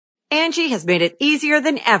Angie has made it easier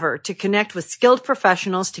than ever to connect with skilled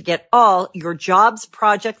professionals to get all your jobs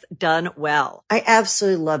projects done well. I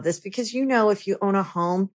absolutely love this because, if you own a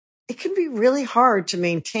home, it can be really hard to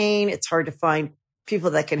maintain. It's hard to find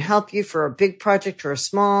people that can help you for a big project or a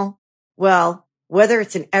small. Well, whether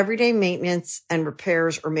it's in everyday maintenance and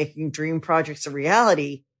repairs or making dream projects a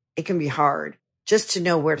reality, it can be hard just to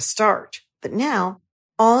know where to start. But now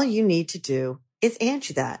all you need to do is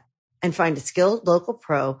Angie that and find a skilled local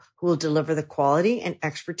pro who will deliver the quality and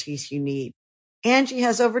expertise you need. Angie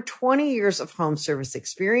has over 20 years of home service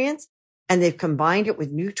experience, and they've combined it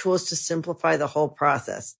with new tools to simplify the whole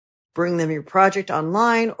process. Bring them your project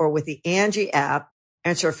online or with the Angie app,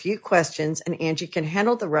 answer a few questions, and Angie can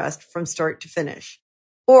handle the rest from start to finish.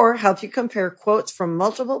 Or help you compare quotes from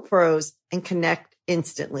multiple pros and connect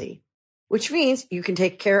instantly, which means you can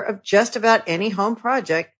take care of just about any home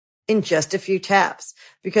project in just a few taps.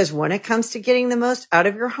 Because when it comes to getting the most out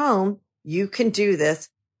of your home, you can do this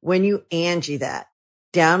when you Angie that.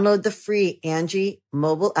 Download the free Angie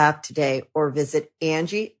mobile app today or visit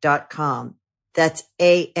Angie.com. That's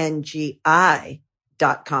ANGI.com.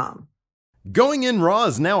 Going In Raw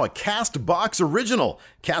is now a CastBox original.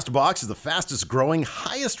 CastBox is the fastest growing,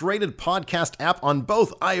 highest rated podcast app on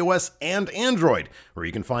both iOS and Android, where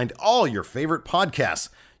you can find all your favorite podcasts.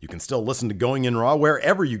 You can still listen to Going In Raw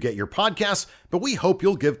wherever you get your podcasts, but we hope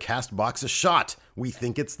you'll give CastBox a shot. We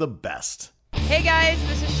think it's the best. Hey guys,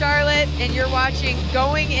 this is Charlotte, and you're watching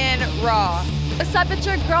Going In Raw. What's up, it's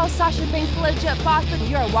your girl Sasha Banks, legit boss, and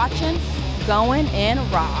you're watching Going In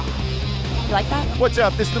Raw. You like that? What's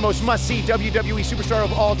up? This is the most must-see WWE superstar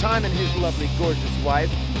of all time and his lovely, gorgeous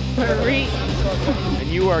wife, Marie. and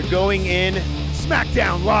you are going in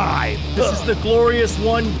SmackDown Live. This is the glorious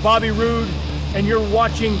one, Bobby Roode, and you're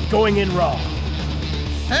watching Going In Raw.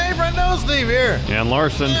 Hey, friendo, Steve here. And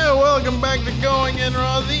Larson. Yeah, welcome back to Going In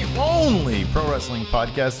Raw, the only pro wrestling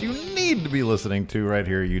podcast you need to be listening to right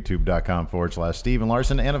here at youtube.com/Steve and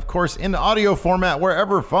Larson. And, of course, in audio format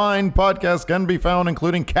wherever fine podcasts can be found,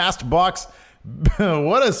 including CastBox.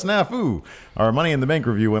 What a snafu. Our Money in the Bank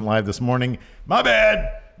review went live this morning. My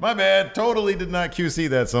bad. Totally did not QC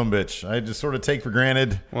that sumbitch. I just sort of take for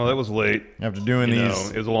granted. Well, it was late. After doing these.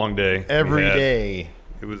 It was a long day. Every day.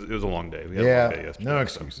 It was a long day. We had a long day yesterday.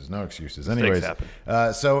 No excuses. Anyways, happen.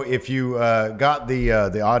 So if you got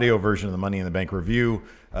the audio version of the Money in the Bank review,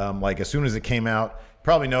 like as soon as it came out,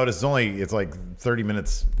 probably noticed it's like 30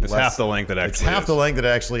 minutes. It's half the length it actually is. It's half the length it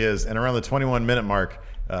actually is, and around the 21-minute mark.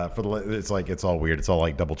 It's all weird. It's all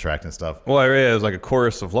like double tracked and stuff. Well, it is like a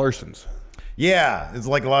chorus of Larsons. Yeah, it's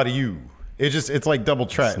like a lot of you. It's like double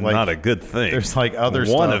track. It's like, not a good thing. There's like other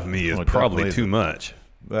stuff. One of me is probably too much.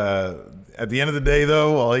 At the end of the day,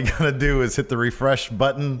 though, all you gotta do is hit the refresh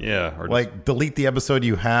button. Yeah, or like delete the episode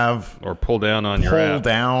you have, or pull down on your app. Pull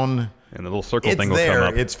down, and the little circle thing will come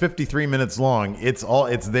up. It's 53 minutes long. It's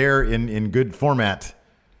there in good format,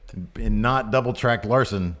 and not double tracked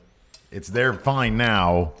Larson. It's there fine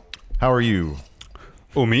now. How are you?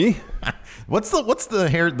 Oh, me? What's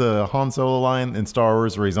the Han Solo line in Star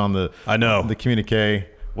Wars where he's on the communique?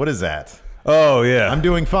 What is that? Oh yeah, I'm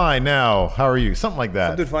doing fine now. How are you? Something like that.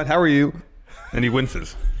 I'm doing fine. How are you? And he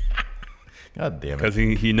winces. God damn it! Because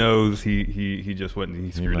he knows he just went and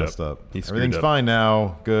he screwed messed up. Everything's fine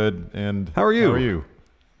now. Good. And how are you? How are you?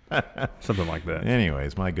 Something like that.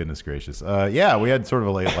 Anyways, my goodness gracious. Yeah, we had sort of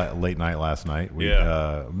a late night last night.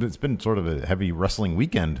 It's been sort of a heavy wrestling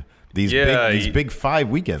weekend. These big 5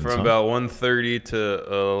 weekends. From about 1:30 to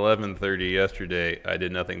 11:30 yesterday, I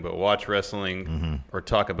did nothing but watch wrestling or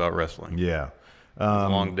talk about wrestling. Yeah.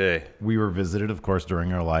 Long day. We were visited, of course,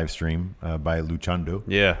 during our live stream by Luchando.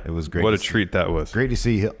 Yeah. It was great. What a treat that was. Great to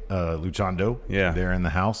see Luchando there in the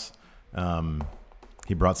house.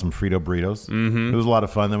 He brought some Frito burritos. It was a lot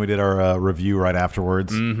of fun. Then we did our review right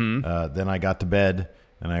afterwards. Then I got to bed.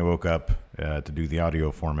 And I woke up to do the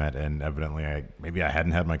audio format, and evidently maybe I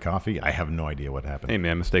hadn't had my coffee. I have no idea what happened. Hey,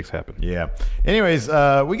 man, mistakes happen. Yeah. Anyways,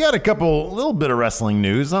 we got a little bit of wrestling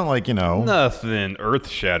news. Not like, Nothing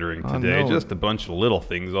earth-shattering today. No. Just a bunch of little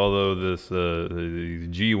things, although this the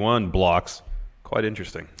G1 blocks, quite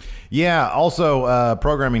interesting. Yeah. Also,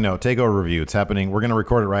 programming note, takeover review. It's happening. We're going to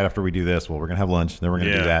record it right after we do this. Well, we're going to have lunch. Then we're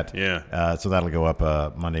going to do that. Yeah. So that'll go up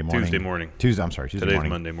Monday morning. Tuesday morning. Tuesday Today's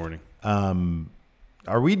morning. Monday morning.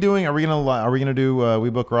 Are we gonna do We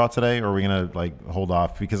Book Raw today, or are we gonna hold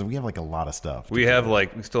off because we have a lot of stuff? We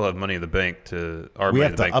still have Money in the Bank to we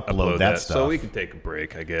have to upload that stuff, so we can take a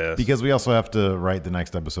break, I guess. Because we also have to write the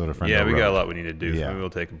next episode of Friend. Yeah, we got a lot we need to do. Yeah. So maybe we'll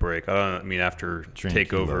take a break. After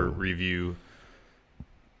Takeover review.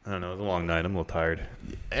 I don't know. It was a long night. I'm a little tired.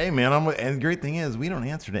 Hey, man, and the great thing is we don't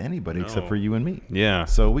answer to anybody except for you and me. Yeah.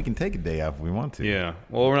 So we can take a day off if we want to. Yeah.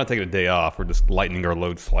 Well, we're not taking a day off. We're just lightening our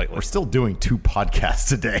load slightly. We're still doing 2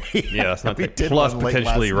 podcasts a day. Yeah, that's not plus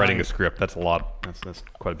potentially writing a script. That's a lot. That's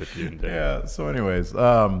quite a bit to do in a day. Yeah. So anyways,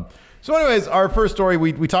 our first story,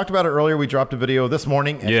 we talked about it earlier. We dropped a video this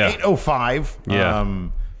morning at 8:05. Yeah.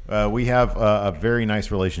 We have a very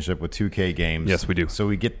nice relationship with 2K Games. Yes, we do. So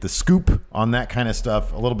we get the scoop on that kind of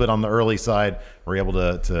stuff. A little bit on the early side. We're able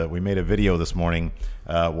to we made a video this morning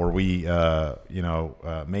where we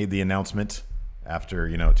made the announcement after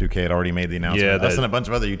 2K had already made the announcement. Us and a bunch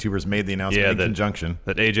of other YouTubers made the announcement in conjunction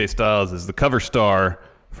that AJ Styles is the cover star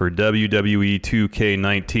for WWE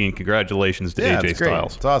 2K19. Congratulations to AJ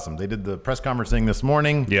Styles. It's awesome. They did the press conference thing this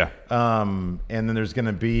morning. Yeah. And then there's going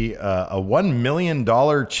to be a $1 million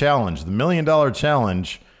challenge. The $1 million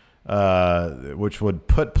challenge, which would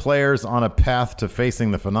put players on a path to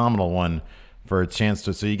facing the Phenomenal One for a chance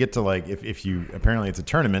to. So you get to if you apparently it's a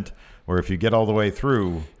tournament. Or if you get all the way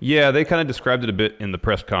through. Yeah, they kind of described it a bit in the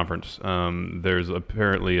press conference. There's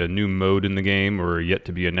apparently a new mode in the game, or yet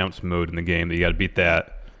to be announced mode in the game that you got to beat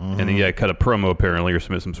that. Mm-hmm. And then you got to cut a promo apparently, or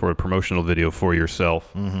submit some sort of promotional video for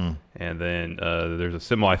yourself. Mm-hmm. And then there's a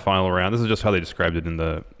semifinal round. This is just how they described it in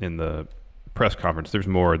the press conference. There's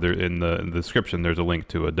more. There in the description. There's a link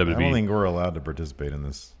to a WWE. I don't think we're allowed to participate in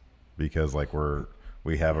this because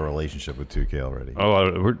we have a relationship with 2K already.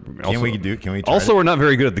 Oh, can we try also, we're not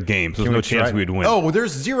very good at the game, so there's no chance we'd win. Oh,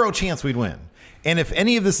 there's zero chance we'd win. And if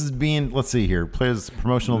any of this is being, let's see here, players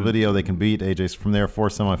promotional video, they can beat AJ from there. 4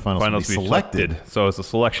 semifinals will be selected. So it's a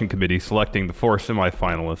selection committee selecting the 4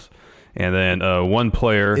 semifinalists, and then one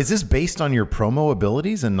player. Is this based on your promo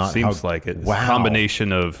abilities and not? Seems like it. It's wow. a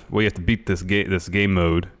combination of you have to beat this game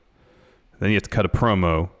mode, then you have to cut a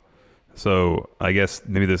promo. So I guess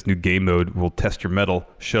maybe this new game mode will test your mettle,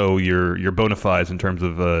 show your bona fides in terms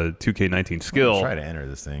of 2K19 skill. I'll try to enter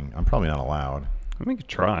this thing. I'm probably not allowed. I mean, you could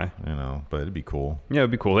try. But it'd be cool. Yeah,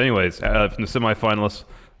 it'd be cool. Anyways, from the semifinalists,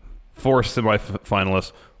 4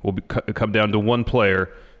 semifinalists will come down to 1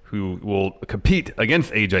 player who will compete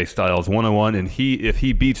against AJ Styles 1-on-1, and if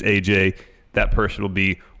he beats AJ, that person will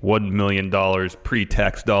be $1 million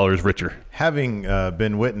pre-tax dollars richer. Having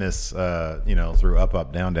been witness, through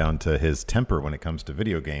up, down to his temper when it comes to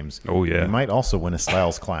video games. Oh yeah, he might also win a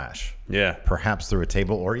Styles clash. Yeah, perhaps through a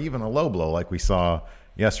table or even a low blow like we saw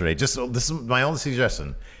yesterday. This is my only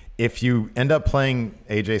suggestion. If you end up playing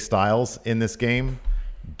AJ Styles in this game,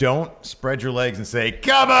 don't spread your legs and say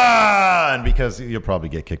 "Come on," because you'll probably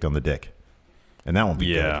get kicked on the dick, and that won't be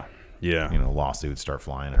good. Yeah. Lawsuits start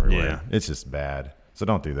flying everywhere. Yeah. It's just bad. So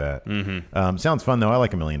don't do that. Mm-hmm. Sounds fun, though. I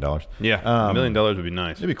like $1 million. Yeah, $1 million would be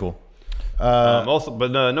nice. It'd be cool.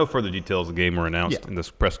 No further details of the game were announced in this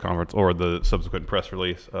press conference or the subsequent press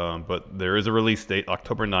release. But there is a release date,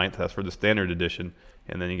 October 9th. That's for the standard edition.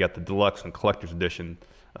 And then you got the deluxe and collector's edition.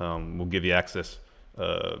 We'll give you access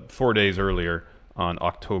 4 days earlier on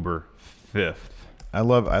October 5th. I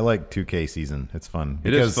like 2K season. It's fun.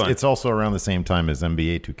 It is fun. It's also around the same time as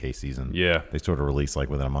NBA 2K season. Yeah. They sort of release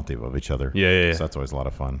within a month of each other. Yeah. So that's always a lot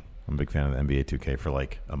of fun. I'm a big fan of the NBA 2K for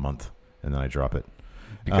a month, and then I drop it.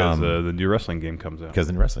 Because the new wrestling game comes out. Because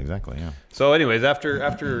the new wrestling, exactly, yeah. So anyways,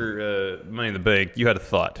 after Money in the Bank, you had a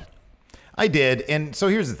thought. I did, and so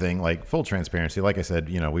here's the thing, full transparency, like I said,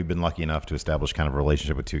 we've been lucky enough to establish kind of a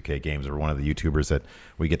relationship with 2K Games. We're one of the YouTubers that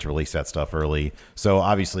we get to release that stuff early. So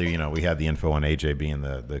obviously, we had the info on AJ being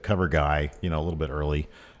the cover guy, a little bit early.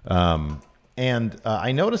 And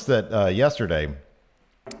I noticed that yesterday,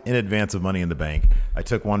 in advance of Money in the Bank, I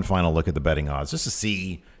took one final look at the betting odds just to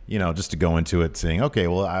see, just to go into it saying, okay,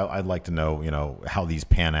 well, I'd like to know, how these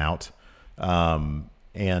pan out.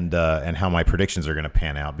 And how my predictions are going to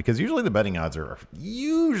pan out, because usually the betting odds are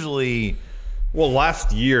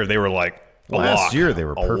last year they were last year they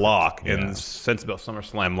were a lock, and since about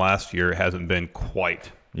SummerSlam last year it hasn't been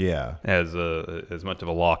quite as much of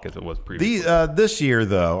a lock as it was previously. This year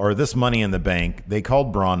though, or this Money in the Bank, they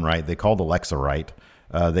called Braun right, they called Alexa right,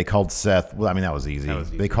 they called Seth. Well, I mean that was easy.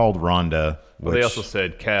 They called Ronda. Well, they also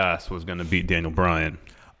said Cass was going to beat Daniel Bryan.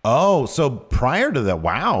 Oh, so prior to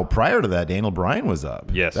that, Daniel Bryan was up.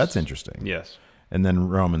 Yes. That's interesting. Yes. And then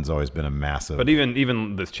Roman's always been a massive... But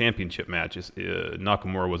even this championship match,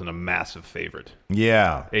 Nakamura wasn't a massive favorite.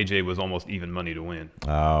 Yeah. AJ was almost even money to win.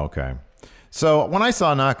 Oh, okay. So when I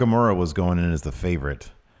saw Nakamura was going in as the favorite,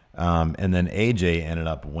 and then AJ ended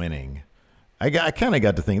up winning, I kind of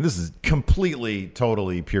got to think, this is completely,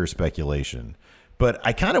 totally pure speculation. But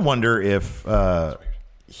I kind of wonder if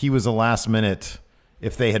he was a last-minute...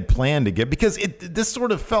 if they had planned to get, because this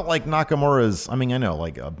sort of felt like Nakamura's, I mean, I know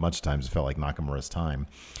like a bunch of times it felt like Nakamura's time,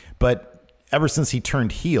 but ever since he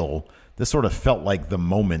turned heel, this sort of felt like the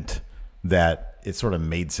moment that it sort of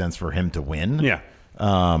made sense for him to win. Yeah.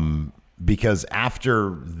 Because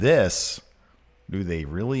after this, do they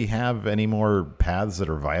really have any more paths that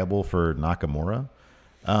are viable for Nakamura?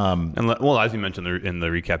 Well, as you mentioned in the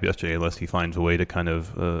recap yesterday, unless he finds a way to kind of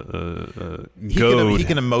he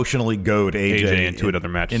can emotionally goad AJ into another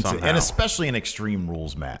match somehow. And especially an Extreme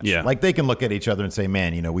Rules match. Yeah. Like they can look at each other and say,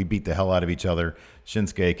 man, you know, we beat the hell out of each other.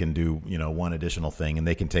 Shinsuke can do, you know, one additional thing, and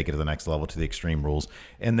they can take it to the next level to the Extreme Rules.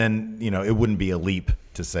 And then, you know, it wouldn't be a leap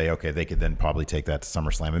to say, okay, they could then probably take that to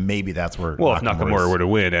SummerSlam, and maybe that's where. Well, if Nakamura were to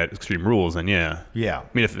win at Extreme Rules, then yeah. Yeah. I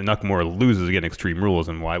mean, if Nakamura loses again Extreme Rules,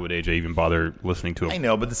 then why would AJ even bother listening to him? I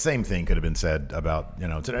know, but the same thing could have been said about, you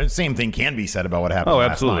know, the same thing can be said about what happened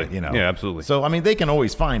last absolutely. night, you know. Yeah, absolutely. So, I mean, they can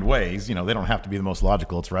always find ways, you know, they don't have to be the most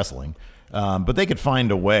logical, it's wrestling. But they could find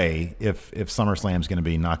a way if SummerSlam's going to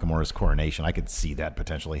be Nakamura's coronation. I could see that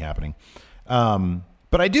potentially happening.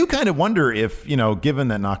 But I do kind of wonder if, you know, given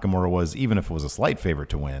that Nakamura was, even if it was a slight favorite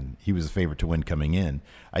to win, he was a favorite to win coming in.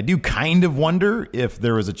 I do kind of wonder if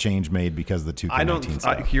there was a change made because of the 2K19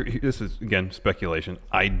 stuff. This is, again, speculation.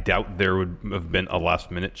 I doubt there would have been a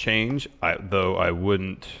last-minute change, though I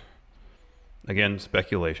wouldn't. Again,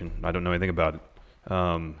 speculation. I don't know anything about it.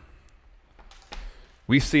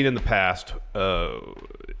 We've seen in the past,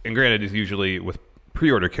 and granted, it's usually with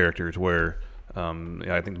pre-order characters where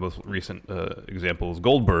I think the most recent example is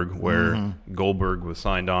Goldberg, where Goldberg was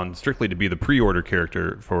signed on strictly to be the pre-order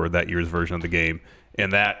character for that year's version of the game,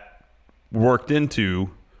 and that worked into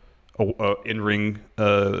a in-ring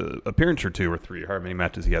appearance or 2 or 3, or however many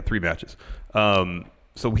matches he had, 3 matches.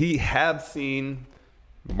 So we have seen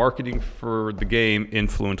marketing for the game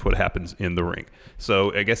influence what happens in the ring.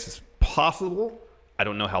 So I guess it's possible. I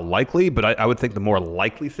don't know how likely, but I would think the more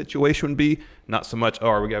likely situation would be not so much, we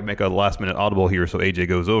got to make a last-minute audible here so AJ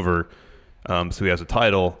goes over, so he has a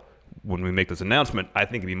title. When we make this announcement, I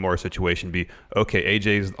think it'd be more a situation be, okay,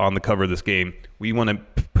 AJ's on the cover of this game. We want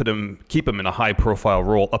to keep him in a high-profile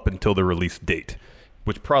role up until the release date,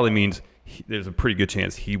 which probably means there's a pretty good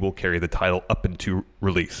chance he will carry the title up into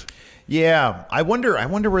release. Yeah, I wonder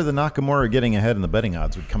where the Nakamura getting ahead in the betting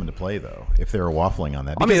odds would come into play, though, if they were waffling on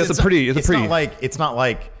that. Because I mean, it's not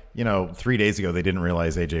like you know 3 days ago they didn't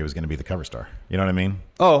realize AJ was going to be the cover star. You know what I mean?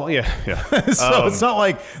 Oh yeah. So it's not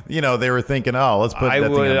like you know they were thinking, let's put that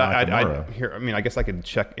thing on Nakamura. I guess I could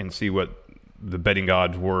check and see what the betting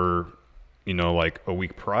odds were, you know, like a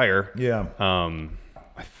week prior. Yeah.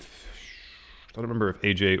 I don't remember if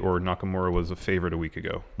AJ or Nakamura was a favorite a week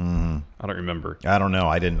ago. I don't remember. I don't know.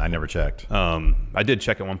 I never checked. I did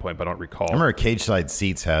check at one point, but I don't recall. I remember Cage Side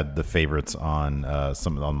Seats had the favorites on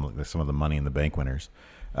some of the Money in the Bank winners,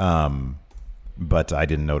 but I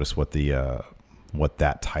didn't notice what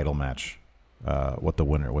that title match, what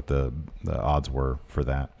the odds were for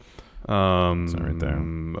that. So right there.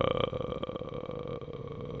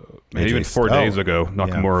 Even 4 days ago,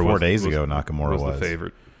 Nakamura Nakamura was the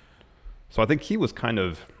favorite. So I think he was kind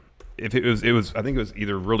of, if it was, I think it was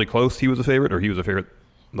either really close, he was a favorite, or he was a favorite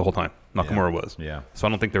the whole time. Nakamura was. Yeah. So I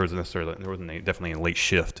don't think there was definitely a late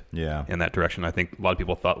shift. Yeah. In that direction. I think a lot of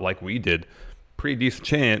people thought, like we did, pretty decent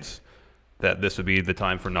chance that this would be the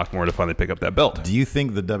time for Nakamura to finally pick up that belt. Do you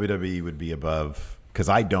think the WWE would be above? Because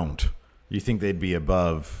I don't. Do you think they'd be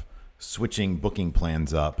above switching booking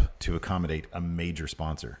plans up to accommodate a major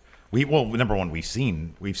sponsor? Number one, we've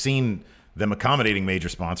seen them accommodating major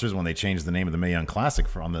sponsors when they changed the name of the Mae Young Classic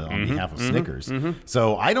on behalf of Snickers.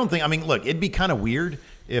 So I don't think. I mean, look, it'd be kind of weird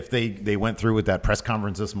if they went through with that press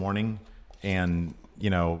conference this morning, and you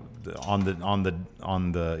know, on the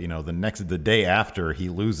day after he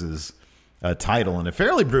loses a title in a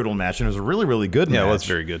fairly brutal match, and it was a really, really good match. Yeah, it was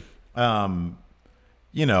very good.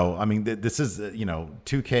 You know, I mean, this is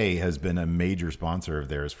 2K has been a major sponsor of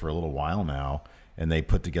theirs for a little while now. And they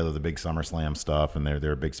put together the big SummerSlam stuff, and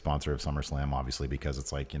they're a big sponsor of SummerSlam, obviously, because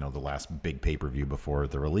it's like, you know, the last big pay-per-view before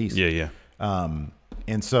the release. Yeah. And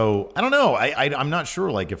so I don't know. I'm not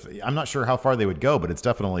sure. I'm not sure how far they would go, but it's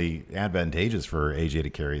definitely advantageous for AJ to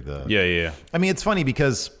carry the. Yeah. I mean, it's funny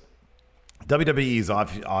because WWE is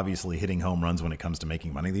obviously hitting home runs when it comes to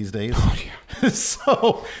making money these days. Oh, yeah.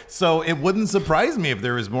 So it wouldn't surprise me if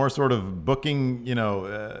there was more sort of booking. You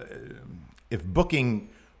know, if booking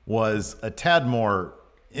was a tad more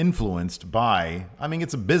influenced by, I mean,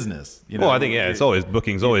 it's a business. You know? Well, I think, it's always,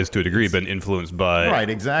 booking's always to a degree been influenced by. Right,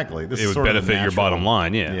 exactly. It would benefit your bottom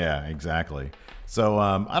line, yeah. Yeah, exactly. So,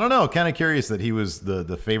 I don't know, kind of curious that he was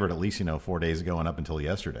the favorite at least, 4 days ago and up until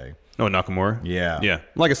yesterday. Oh, Nakamura. Yeah.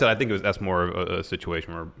 Like I said, I think that's more of a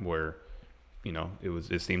situation where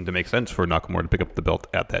it seemed to make sense for Nakamura to pick up the belt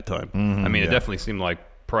at that time. I mean, it definitely seemed like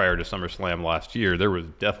prior to SummerSlam last year, there was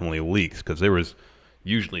definitely leaks because there was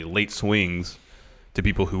usually late swings to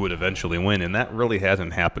people who would eventually win, and that really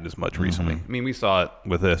hasn't happened as much recently. I mean, we saw it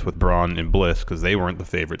with Braun and Bliss because they weren't the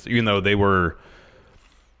favorites, even though they were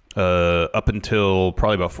up until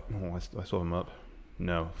probably about I saw them up.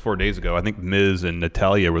 No, 4 days ago. I think Miz and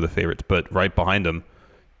Natalya were the favorites, but right behind them,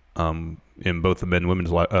 in both the men and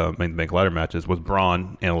women's main event ladder matches, was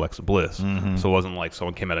Braun and Alexa Bliss. So it wasn't like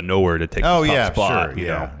someone came out of nowhere to take the top spot. Sure.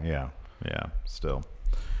 Yeah. Still,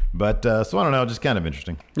 but so I don't know. Just kind of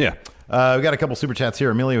interesting. Yeah. We got a couple super chats here.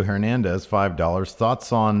 Emilio Hernandez, $5.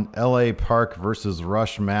 Thoughts on L.A. Park versus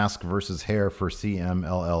Rush Mask versus Hair for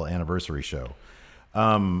CMLL anniversary show?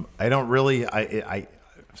 I don't really.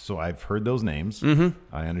 So I've heard those names.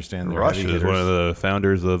 I understand they're Rush heavy is hitters. one of the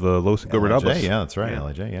founders of Los Ingobernables. Yeah, that's right.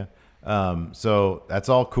 LIJ, yeah. So that's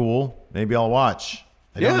all cool. Maybe I'll watch.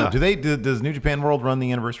 I don't know. Does New Japan World run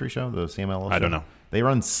the anniversary show, the CMLL show? I don't know. They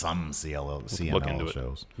run some CMLL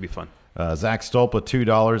shows. It'll be fun. Zach Stolpa,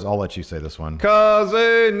 $2. I'll let you say this one. Kaze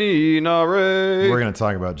Ninare. We're going to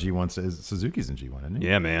talk about G1. Suzuki's in G1, isn't he?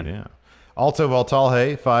 Yeah, man. Yeah. Alto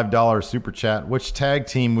Valtalhe, $5 super chat. Which tag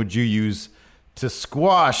team would you use to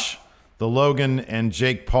squash the Logan and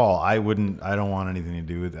Jake Paul? I don't want anything to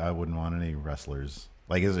do with. I wouldn't want any wrestlers.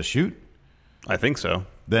 Like as a shoot? I think so.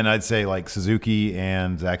 Then I'd say like Suzuki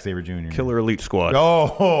and Zack Sabre Jr. Killer Elite Squad.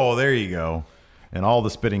 Oh, there you go. And all the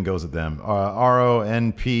spitting goes at them.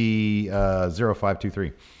 RONP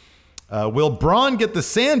 0523. Will Braun get the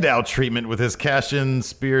Sandow treatment with his cash-in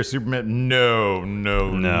spear Superman? No.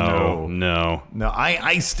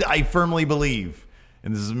 I firmly believe,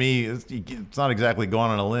 and this is me, it's not exactly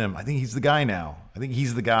going on a limb. I think he's the guy now. I think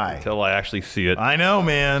he's the guy. Until I actually see it. I know,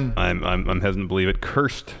 man. I'm hesitant to believe it.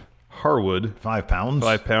 Cursed Harwood. 5 pounds.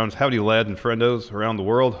 5 pounds. Howdy, lads and friendos around the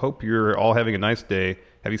world. Hope you're all having a nice day.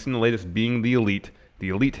 Have you seen the latest Being the Elite? The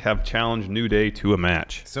Elite have challenged New Day to a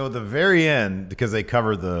match. So at the very end, because they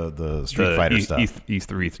cover the Street Fighter stuff.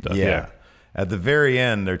 E3 stuff, yeah. At the very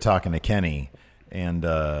end, they're talking to Kenny, and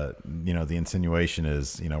the insinuation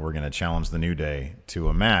is, we're going to challenge the New Day to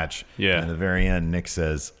a match. Yeah. And at the very end, Nick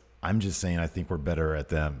says, I'm just saying I think we're better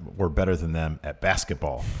than them at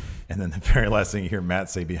basketball. And then the very last thing you hear Matt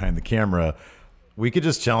say behind the camera, we could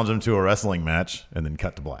just challenge them to a wrestling match and then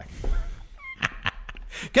cut to black.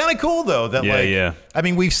 Kind of cool though that I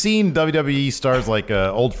mean, we've seen WWE stars like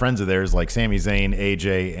old friends of theirs like Sami Zayn,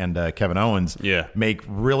 AJ, and Kevin Owens make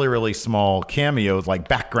really, really small cameos, like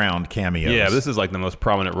background cameos. Yeah, but this is like the most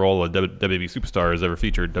prominent role a WWE superstar has ever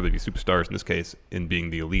featured. WWE superstars in this case in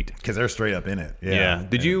Being the Elite, because they're straight up in it. Yeah.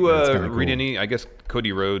 Did you read any? I guess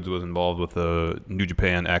Cody Rhodes was involved with the New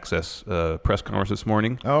Japan Access press conference this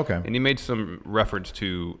morning. Oh, okay. And he made some reference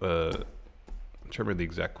to. I'm trying to remember the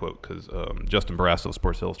exact quote because Justin Barrasso of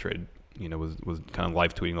Sports Illustrated, was kind of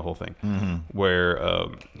live tweeting the whole thing, where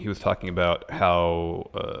he was talking about how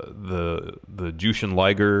the Jushin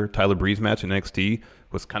Liger Tyler Breeze match in NXT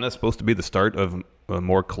was kind of supposed to be the start of a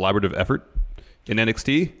more collaborative effort in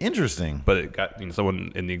NXT. Interesting, but it got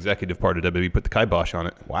someone in the executive part of WWE put the kibosh on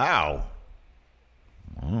it. Wow.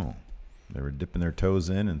 Oh. They were dipping their toes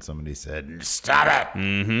in, and somebody said, "Stop it!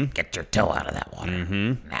 Mm-hmm. Get your toe out of that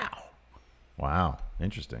water now." Wow,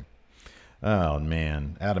 interesting. Oh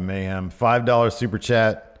man, Adam Mayhem, $5 super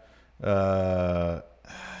chat. You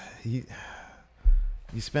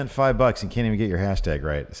spent $5 and can't even get your hashtag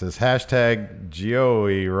right. It says hashtag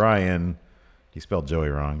Joey Ryan. He spelled Joey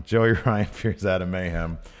wrong. Joey Ryan fears Adam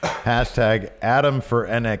Mayhem. Hashtag Adam for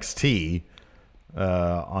NXT.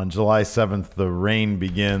 On July 7th, the reign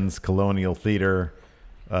begins. Colonial Theater.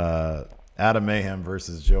 Adam Mayhem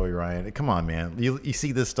versus Joey Ryan. Come on, man. You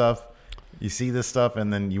see this stuff? You see this stuff,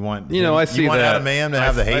 and then you want Adam Mayhem to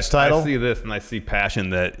have the H title. I see this, and I see passion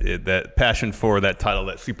that passion for that title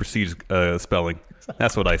that supersedes spelling.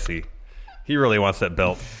 That's what I see. He really wants that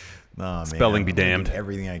belt. Nah, spelling man, be damned.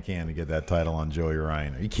 Everything I can to get that title on Joey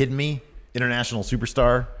Ryan. Are you kidding me? International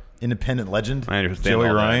superstar, independent legend. I understand Joey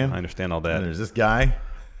all Ryan. That. I understand all that. And there's this guy.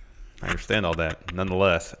 I understand all that.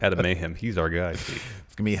 Nonetheless, Adam Mayhem, he's our guy.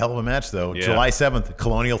 It's gonna be a hell of a match, though. Yeah. July 7th,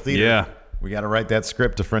 Colonial Theater. Yeah. We got to write that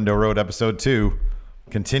script to Friendo Road episode 2.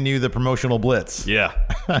 Continue the promotional blitz. Yeah.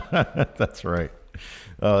 That's right.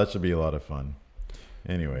 Oh, that should be a lot of fun.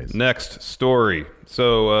 Anyways. Next story.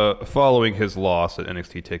 So following his loss at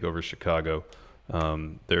NXT TakeOver Chicago,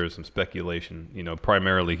 there's some speculation,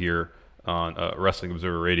 primarily here on Wrestling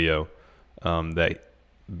Observer Radio, that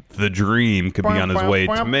the Dream could be on his way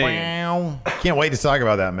to Maine. Can't wait to talk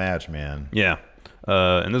about that match, man. Yeah.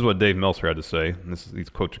 And this is what Dave Meltzer had to say. And these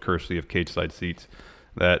quotes are courtesy of Cage Side Seats.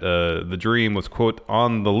 That the Dream was, quote,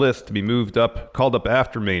 on the list to be called up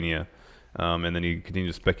after Mania. And then he continued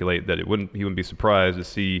to speculate that he wouldn't be surprised to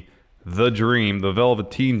see the Dream, the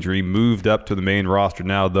Velveteen Dream, moved up to the main roster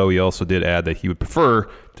now, though he also did add that he would prefer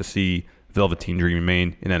to see Velveteen Dream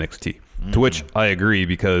remain in NXT. To which I agree,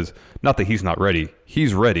 because not that he's not ready.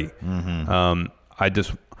 He's ready. I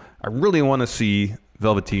really want to see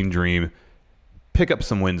Velveteen Dream pick up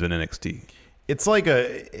some wins in NXT. It's like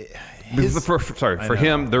for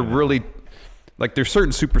him, they're really like, there's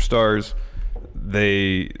certain superstars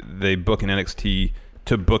they book in NXT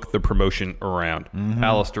to book the promotion around.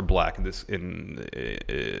 Aleister Black,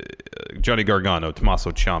 Johnny Gargano,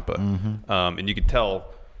 Tommaso Ciampa, and you could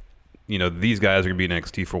tell, these guys are going to be in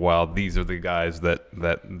NXT for a while. These are the guys that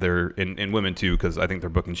they're in women too, because I think they're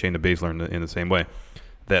booking Shayna Baszler in the same way,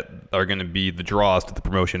 that are going to be the draws to the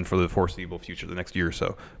promotion for the foreseeable future, the next year or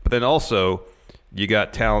so. But then also, you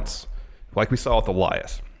got talents like we saw with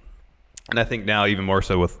Elias. And I think now even more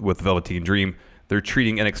so with Velveteen Dream, they're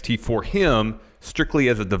treating NXT for him strictly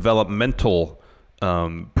as a developmental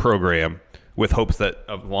program, with hopes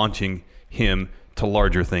of launching him to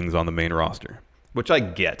larger things on the main roster, which I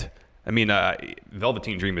get. I mean,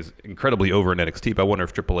 Velveteen Dream is incredibly over in NXT, but I wonder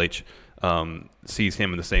if Triple H sees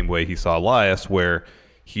him in the same way he saw Elias, where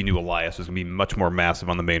he knew Elias was going to be much more massive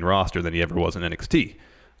on the main roster than he ever was in NXT.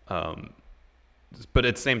 But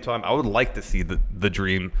at the same time, I would like to see the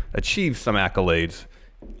Dream achieve some accolades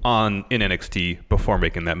in NXT before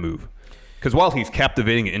making that move. Because while he's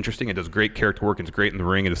captivating and interesting and does great character work and is great in the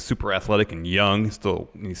ring and is super athletic and young,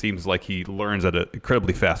 he seems like he learns at an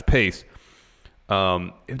incredibly fast pace.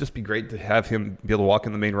 It would just be great to have him be able to walk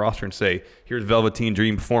in the main roster and say, here's Velveteen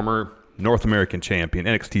Dream, former North American champion,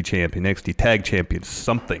 NXT tag champion,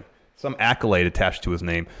 some accolade attached to his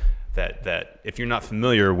name that if you're not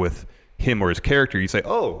familiar with him or his character, you say,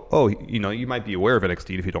 you might be aware of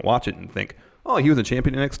NXT if you don't watch it and think, oh, he was a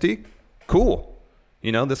champion in NXT? Cool.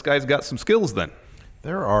 This guy's got some skills then.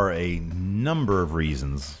 There are a number of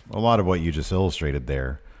reasons, a lot of what you just illustrated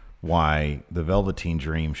there, why the Velveteen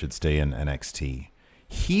Dream should stay in NXT.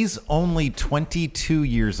 He's only 22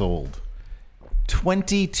 years old.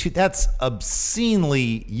 22, that's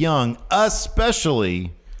obscenely young,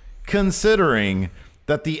 especially considering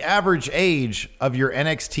that the average age of your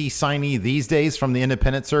NXT signee these days from the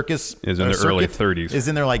independent circus is in their early 30s. Is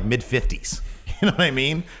in their like mid 50s. You know what I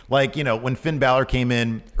mean? Like, when Finn Balor came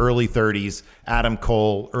in, early 30s, Adam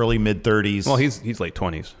Cole, early mid 30s. Well, he's late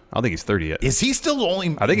 20s. I don't think he's 30 yet. Is he still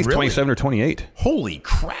only? I think he's 27 or 28. Holy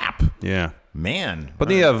crap. Yeah. Man. But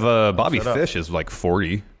then you have Bobby Fish is like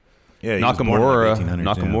 40. Yeah,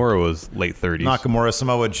 Nakamura was late 30s. Nakamura,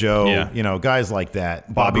 Samoa Joe, guys like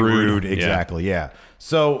that. Bobby Roode, exactly, yeah.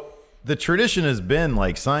 So the tradition has been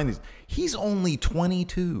like sign these. He's only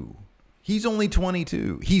 22. He's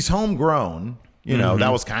homegrown.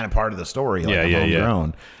 That was kind of part of the story. Like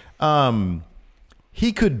homegrown. Yeah.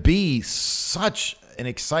 He could be such an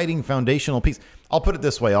exciting foundational piece. I'll put it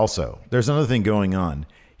this way also. There's another thing going on.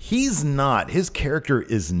 His character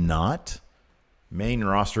is not main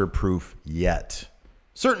roster proof yet.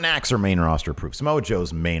 Certain acts are main roster proof. Samoa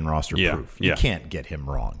Joe's main roster proof. You can't get him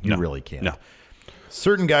wrong. You really can't. No.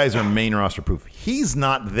 Certain guys are main roster proof. He's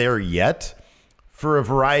not there yet for a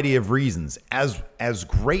variety of reasons. As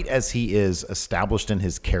great as he is established in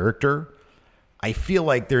his character, I feel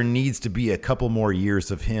like there needs to be a couple more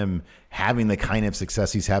years of him having the kind of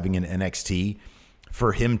success he's having in NXT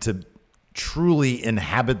for him to truly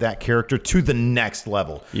inhabit that character to the next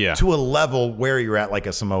level. Yeah. To a level where you're at like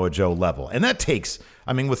a Samoa Joe level. And that takes,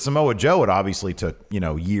 with Samoa Joe, it obviously took,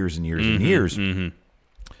 years and years and years. Mm-hmm.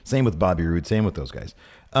 Same with Bobby Roode, same with those guys.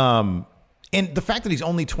 And the fact that he's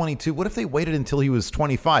only 22, what if they waited until he was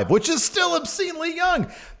 25, which is still obscenely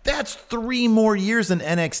young? That's 3 more years in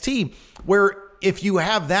NXT, where if you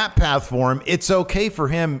have that path for him, it's okay for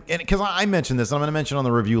him. And because I mentioned this, and I'm going to mention on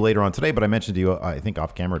the review later on today, but I mentioned to you, I think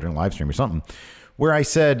off camera during live stream or something, where I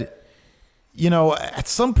said, at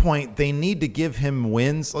some point they need to give him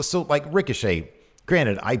wins. So like Ricochet,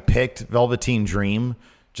 granted, I picked Velveteen Dream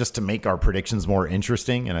just to make our predictions more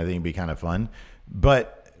interesting, and I think it'd be kind of fun.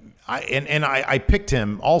 But I picked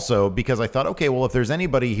him also because I thought, okay, well, if there's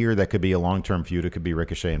anybody here that could be a long-term feud, it could be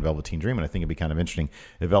Ricochet and Velveteen Dream, and I think it'd be kind of interesting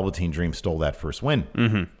if Velveteen Dream stole that first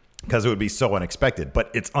win because it would be so unexpected. But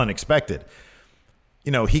it's unexpected.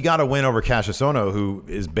 He got a win over Cassius Ohno, who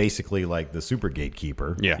is basically like the super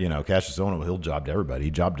gatekeeper. Yeah. Cassius Ohno, he'll job to everybody.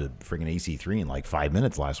 He jobbed to freaking AC3 in like 5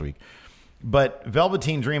 minutes last week. But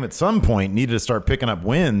Velveteen Dream at some point needed to start picking up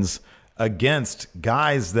wins against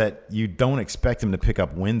guys that you don't expect him to pick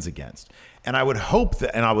up wins against. And I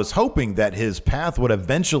was hoping that his path would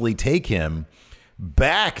eventually take him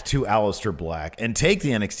back to Aleister Black and take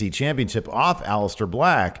the NXT Championship off Aleister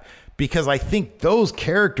Black, because I think those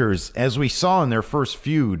characters, as we saw in their first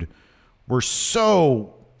feud, were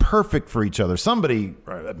so perfect for each other. Somebody,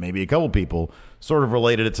 maybe a couple people, sort of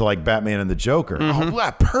related it to like Batman and the Joker. Oh,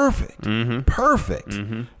 that perfect. Perfect.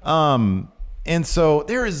 And so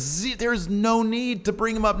there's no need to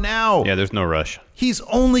bring him up now. Yeah, there's no rush. He's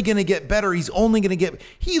only going to get better. He's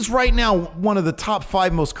right now one of the top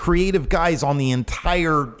 5 most creative guys in the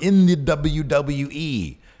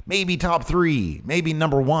WWE. Maybe top 3, maybe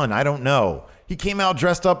number 1. I don't know. He came out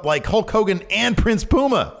dressed up like Hulk Hogan and Prince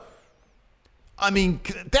Puma. I mean,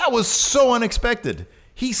 that was so unexpected.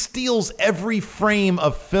 He steals every frame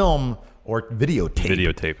of film or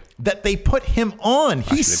videotape that they put him on.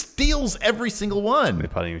 He steals every single one. They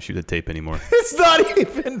probably don't even shoot the tape anymore. It's not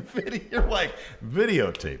even video. You're like,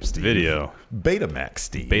 videotape, Steve. Video. Betamax,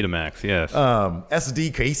 Steve. Betamax, yes.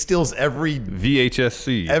 SD. He steals every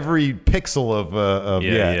VHS-C. Every pixel of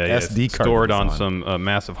SD card. Stored on some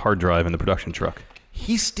massive hard drive in the production truck.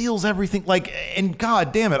 He steals everything. And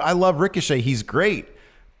God damn it, I love Ricochet. He's great.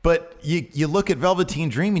 But you look at Velveteen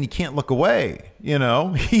Dream and you can't look away. You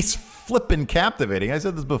know, he's flipping captivating. I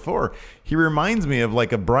said this before. He reminds me of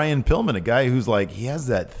like a Brian Pillman, a guy who's like, he has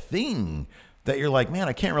that thing that you're like, man,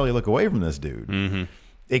 I can't really look away from this dude. Mm-hmm.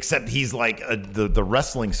 Except he's like the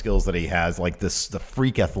wrestling skills that he has, like the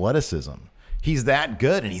freak athleticism. He's that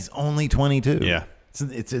good, and he's only 22. Yeah.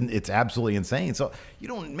 It's absolutely insane. So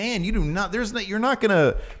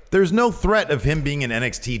there's no threat of him being in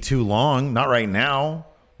NXT too long. Not right now.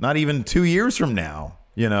 Not even 2 years from now.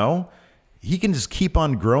 You know, he can just keep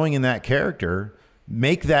on growing in that character,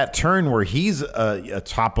 make that turn where he's a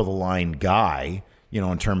top of the line guy, you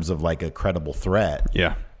know, in terms of like a credible threat.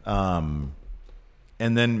 Yeah. And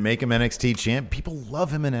then make him NXT champ. People love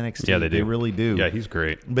him in NXT. Yeah, they do. They really do. Yeah, he's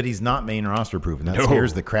great. But he's not main roster proof, and that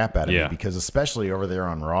scares the crap out of me, because especially over there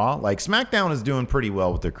on Raw, like SmackDown is doing pretty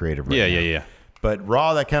well with their creative right now. Yeah. But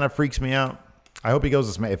Raw, that kind of freaks me out. I hope he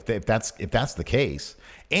goes to SmackDown if that's the case.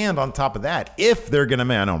 And on top of that, if they're gonna,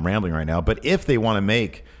 I know I'm rambling right now, but if they want to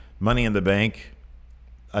make Money in the Bank,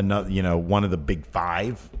 another, one of the big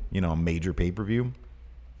 5, a major pay-per-view.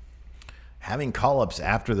 Having call-ups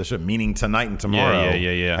after the show, meaning tonight and tomorrow.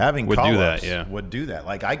 Yeah. Having would call-ups do that, would do that.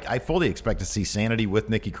 Like, I fully expect to see Sanity with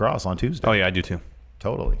Nikki Cross on Tuesday. Oh, yeah, I do too.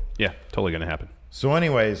 Totally. Yeah, totally going to happen. So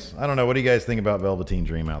anyways, I don't know. What do you guys think about Velveteen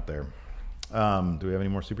Dream out there? Do we have any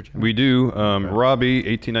more super chats? We do. Robbie,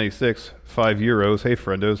 1896, €5. Hey,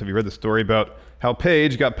 friendos, have you read the story about how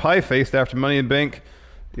Paige got pie-faced after Money in the Bank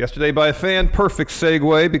yesterday by a fan? Perfect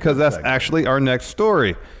segue, because that's actually our next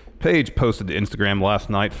story. Paige posted to Instagram last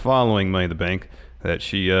night following Money in the Bank that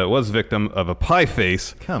she was victim of a pie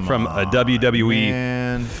face from a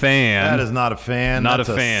WWE fan. That is not a fan. Not That's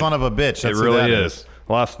a fan. Son of a bitch. It really is.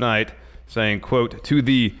 Last night, saying, quote, to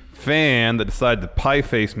the fan that decided to pie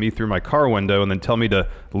face me through my car window and then tell me to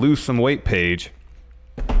lose some weight, Paige.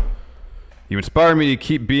 You inspire me to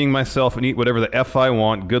keep being myself and eat whatever the F I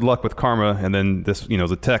want. Good luck with karma. And then this,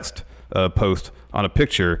 the text post on a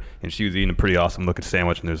picture, and she was eating a pretty awesome looking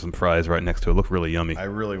sandwich, and there's some fries right next to it. It looked really yummy. I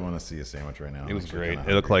really want to see a sandwich right now. It was great. It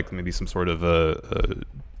looked like maybe some sort of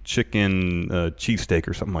chicken cheesesteak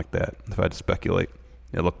or something like that, if I had to speculate.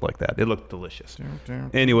 It looked like that. It looked delicious.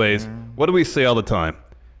 Anyways, what do we say all the time?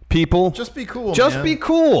 People, just be cool. Just man. be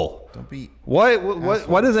cool. Don't be. Why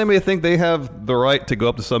does anybody think they have the right to go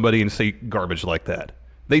up to somebody and say garbage like that?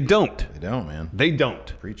 They don't. They don't, man. They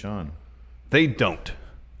don't. Preach on. They don't.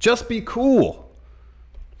 Just be cool.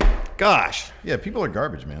 Gosh. Yeah, people are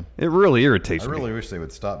garbage, man. It really irritates me. I really wish they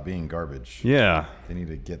would stop being garbage. Yeah. They need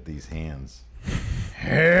to get these hands.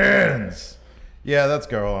 Hands. Yeah, that's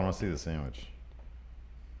girl. I want to see the sandwich.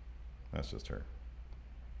 That's just her.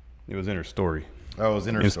 It was in her story. Oh, it was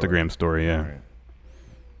in her Instagram story, yeah. Right.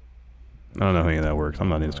 I don't know how any of that works. I'm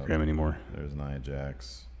not on Instagram anymore. There's Nia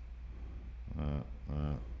Jax.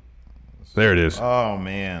 There it is. Oh,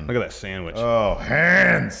 man. Look at that sandwich. Oh,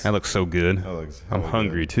 hands. That looks so good. I'm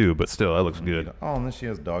hungry, too, but still, that looks good. Oh, and then she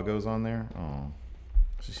has doggos on there. Oh.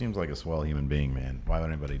 She seems like a swell human being, man. Why would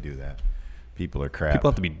anybody do that? People are crap.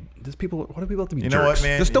 People have to be... Why do people have to be jerks? You know what,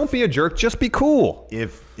 man? Just don't be a jerk. Just be cool.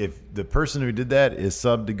 If the person who did that is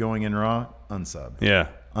subbed to Going In Raw, unsub. Yeah.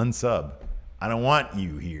 Unsub. I don't want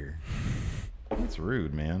you here. That's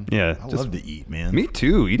rude, man. Yeah. I love to eat, man. Me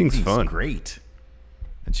too. Eating's fun. Great.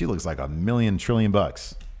 And she looks like $1 trillion.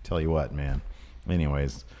 Tell you what, man.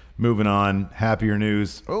 Anyways, moving on. Happier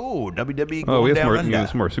news. Oh, WWE. Oh, we have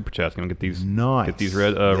some more super chats. Gonna get these. Nice. Get these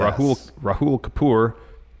read. Yes. Rahul Kapoor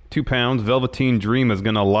 2 pounds. Velveteen Dream is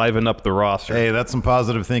going to liven up the roster. Hey, that's some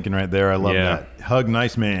positive thinking right there. I love that. Hug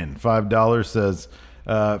Nice Man, $5 says,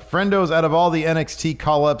 Friendos, out of all the NXT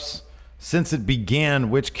call-ups since it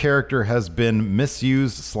began, which character has been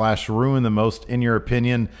misused / ruined the most in your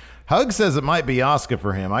opinion? Hug says it might be Asuka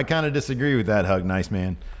for him. I kind of disagree with that, Hug Nice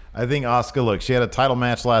Man. I think Asuka, look, she had a title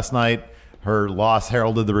match last night. Her loss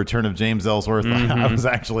heralded the return of James Ellsworth. I was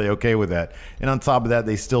actually okay with that. And on top of that,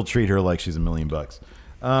 they still treat her like she's $1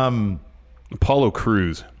 million. Apollo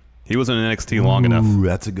Crews. He wasn't in NXT long enough.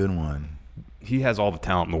 That's a good one. He has all the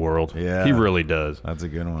talent in the world. Yeah. He really does. That's a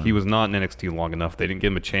good one. He was not in NXT long enough. They didn't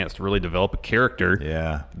give him a chance to really develop a character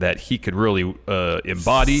that he could really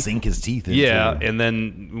embody. Sink his teeth into. Yeah, and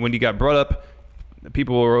then when he got brought up,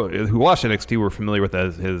 people who watched NXT were familiar with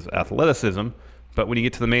his athleticism. But when you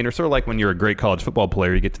get to the main, or sort of like when you're a great college football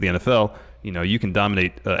player, you get to the NFL, you can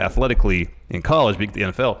dominate athletically in college, but you get to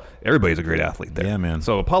the NFL, everybody's a great athlete there. Yeah, man.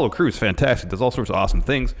 So Apollo Crews, fantastic, does all sorts of awesome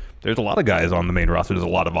things. There's a lot of guys on the main roster, there's a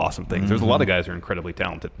lot of awesome things. There's a lot of guys who are incredibly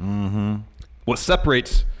talented. What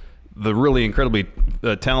separates the really incredibly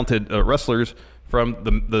talented wrestlers from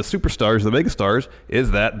the superstars, the megastars,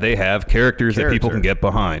 is that they have characters that people can get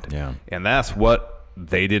behind. Yeah. And that's what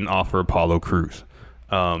they didn't offer Apollo Crews.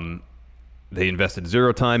 They invested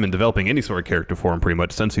zero time in developing any sort of character for him pretty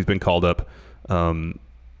much since he's been called up. That's kind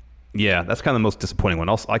of the most disappointing one.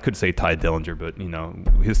 I could say Ty Dillinger, but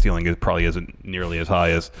his ceiling probably isn't nearly as high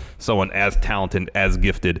as someone as talented, as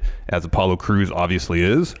gifted as Apollo Crews obviously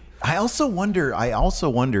is. I also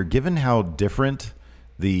wonder, given how different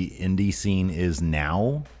the indie scene is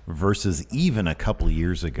now versus even a couple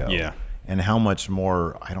years ago. Yeah. And how much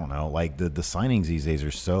more, I don't know, like the signings these days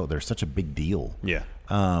they're such a big deal. Yeah.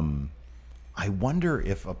 I wonder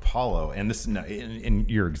if Apollo,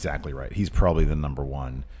 and you're exactly right, he's probably the number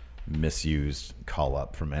one misused call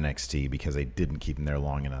up from NXT because they didn't keep him there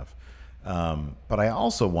long enough. But I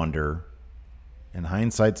also wonder, in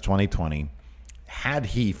hindsight's 2020, had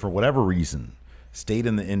he, for whatever reason, stayed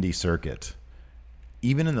in the indie circuit,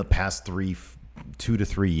 even in the past 2 to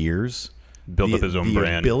 3 years, build up his own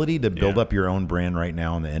brand. The ability to build up your own brand right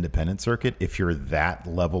now in the independent circuit, if you're that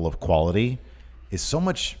level of quality, is so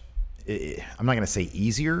much. I'm not going to say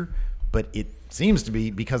easier, but it seems to be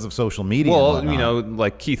because of social media. Well,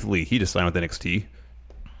 like Keith Lee, he just signed with NXT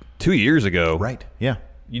 2 years ago. Right. Yeah.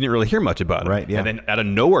 You didn't really hear much about him. Right. Yeah. And then out of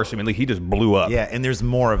nowhere, seemingly, he just blew up. Yeah. And there's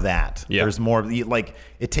more of that. Yeah. There's more. Like,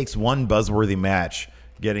 it takes one buzzworthy match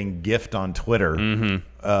getting gift on Twitter,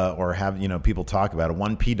 or have people talk about it.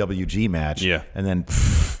 One PWG match. Yeah. And then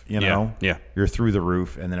you're through the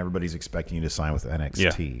roof, and then everybody's expecting you to sign with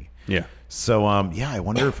NXT. Yeah. So I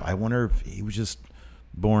wonder if he was just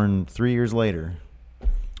born 3 years later,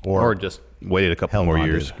 or just waited a couple more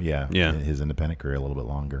years. His independent career a little bit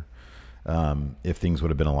longer. If things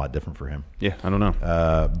would have been a lot different for him. Yeah, I don't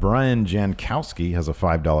know. Brian Jankowski has a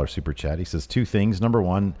 $5 super chat. He says 2 things. Number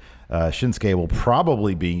one, Shinsuke will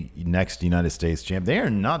probably be next United States champ. They are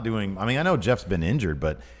not doing. I mean, I know Jeff's been injured,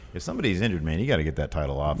 but if somebody's injured, man, you got to get that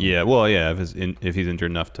title off. Yeah, well, yeah. If he's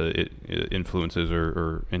injured enough to it influences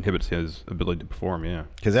or inhibits his ability to perform, yeah.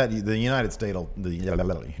 Because the United States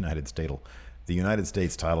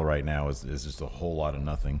title right now is just a whole lot of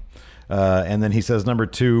nothing. And then he says number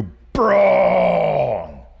 2,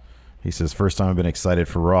 Braun. He says first time I've been excited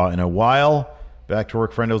for Raw in a while. Back to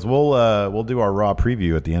work, friendos. We'll do our Raw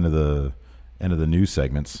preview at the end of the news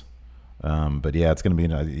segments. But yeah, it's going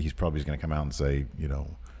to be. He's probably going to come out and say,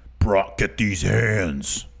 Brock, get these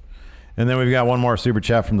hands. And then we've got one more super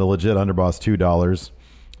chat from the legit underboss, $2.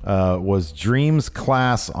 Was Dream's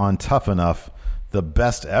class on Tough Enough the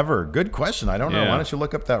best ever? Good question. I don't know. Why don't you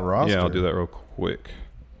look up that roster? Yeah, I'll do that real quick.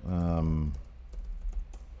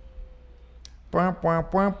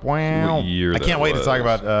 What year I can't wait to talk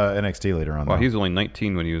about NXT later on. Wow, he was only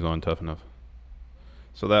 19 when he was on Tough Enough.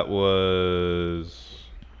 So that was.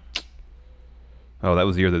 Oh, that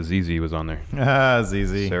was the year that ZZ was on there.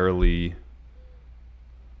 ZZ. Sarah Lee.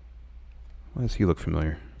 Why does he look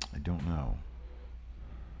familiar? I don't know.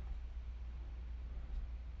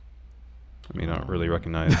 I mean, I don't really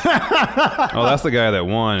recognize. Oh, that's the guy that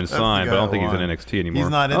won and signed, but I don't think he's in NXT anymore.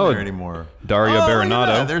 He's not in there anymore. Daria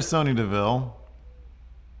Baronato. There's Sonya Deville.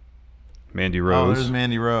 Mandy Rose. Oh, there's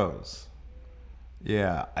Mandy Rose.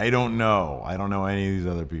 Yeah, I don't know. I don't know any of these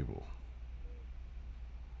other people.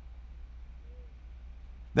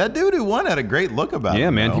 That dude who won had a great look about him. Yeah,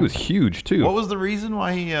 man, though. he was huge too. What was the reason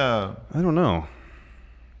why he? I don't know.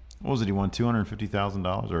 What was it? He won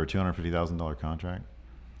 $250,000 or a $250,000 contract.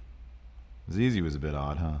 ZZ was a bit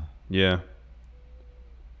odd, huh? Yeah.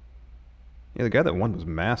 Yeah, the guy that won was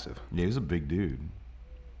massive. Yeah, he was a big dude.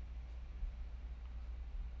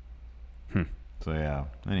 So, yeah.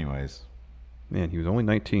 Anyways. Man, he was only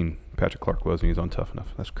 19. Patrick Clark was, and he was on Tough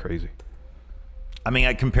Enough. That's crazy. I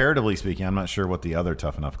mean, comparatively speaking, I'm not sure what the other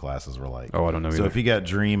Tough Enough classes were like. Oh, I don't know So either. if you got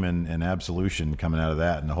Dream and Absolution coming out of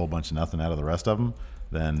that and a whole bunch of nothing out of the rest of them,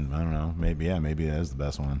 then, I don't know, maybe that is the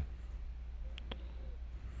best one.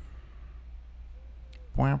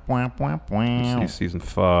 Let's see, season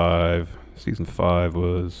 5. Season 5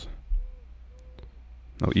 was...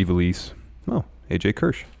 Oh, Evilise. Oh, AJ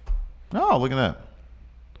Kirsch. Oh, look at that.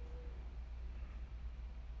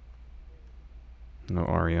 No,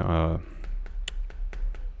 Ariana.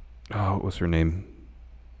 What was her name?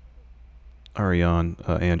 Ariane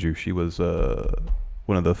Andrew. She was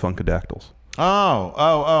one of the Funkadactyls.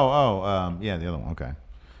 Yeah, the other one. Okay.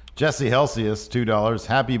 Jesse Helsius, $2.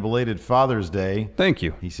 Happy belated Father's Day. Thank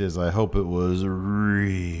you. He says, I hope it was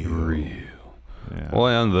real. Yeah. Well,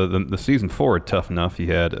 and the season 4 of Tough Enough,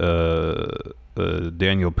 you had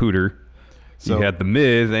Daniel Pooter, So- you had The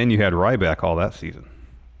Miz, and you had Ryback all that season.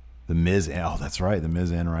 The Miz. Oh, that's right. The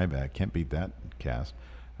Miz and Ryback. Can't beat that cast.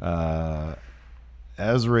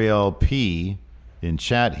 Azrael P. in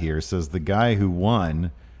chat here says the guy who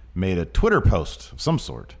won made a Twitter post of some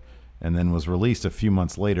sort and then was released a few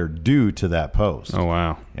months later due to that post. Oh,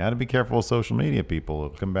 wow. You got to be careful with social media, people.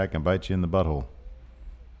 It'll come back and bite you in the butthole.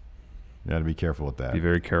 You got to be careful with that. Be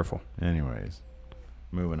very careful. Anyways,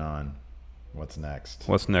 moving on. What's next?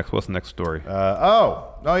 What's next? What's the next story?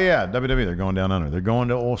 Yeah, WWE. They're going down under. They're going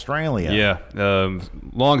to Australia. Yeah.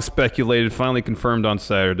 Long speculated, finally confirmed on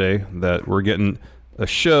Saturday that we're getting a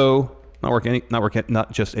show.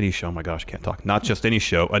 Not just any show. Oh my gosh, can't talk. Not just any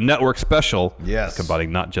show. A network special. Yes.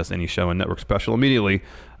 Combining not just any show and network special immediately.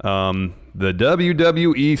 The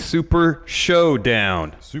WWE Super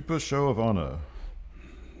Showdown. Super Show of Honor.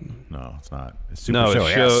 No, it's not. It's Super No, Show.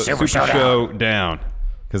 it's Yeah, Super Showdown.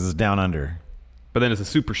 Because it's down under. But then it's a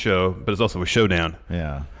Super Show, but it's also a showdown.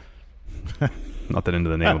 Yeah. Not that into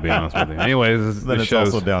the name, I'll be honest with you. Anyways, Then the it's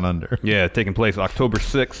show's also down under. Yeah, taking place October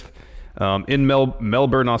 6th in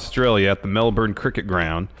Melbourne, Australia at the Melbourne Cricket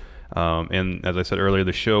Ground. And as I said earlier,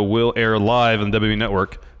 the show will air live on the WWE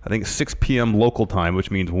Network, I think 6 p.m. local time,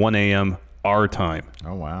 which means 1 a.m. our time.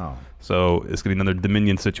 Oh, wow. So it's going to be another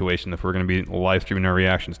Dominion situation if we're going to be live streaming our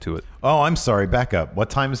reactions to it. Oh, I'm sorry. Back up. What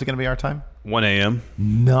time is it going to be our time? 1 a.m.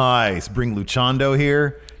 Nice. Bring Luchando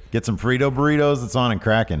here. Get some Frito burritos. It's on and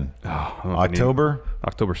cracking. October?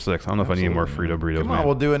 October 6th. I don't know if I need more Frito burritos. Come on, man.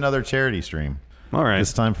 we'll do another charity stream. All right.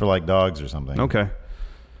 This time for like dogs or something. Okay.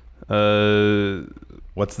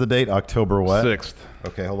 What's the date? October what? 6th.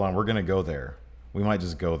 Okay, hold on. We're going to go there. We might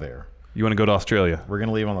just go there. You want to go to Australia? We're going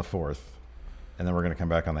to leave on the 4th, and then we're going to come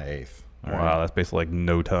back on the 8th. All Wow, right? that's basically like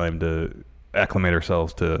no time to acclimate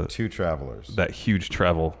ourselves to 2 travelers. that huge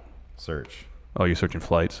travel. Search. Oh, you're searching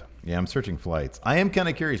flights? Yeah, I'm searching flights. I am kind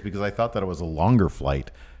of curious because I thought that it was a longer flight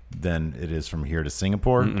than it is from here to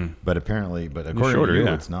Singapore, but according Shorter, to you,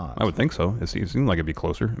 yeah. it's not. I would think so. It seems like it'd be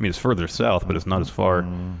closer. I mean, it's further south, but it's not as far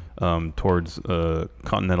towards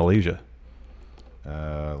continental Asia.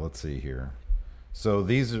 Let's see here. So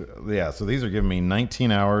these are giving me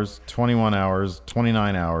 19 hours, 21 hours,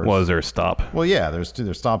 29 hours. Well, is there a stop? Well, yeah, there's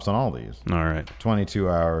stops on all these. All right. 22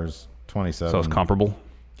 hours, 27. So it's comparable?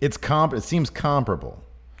 It seems comparable.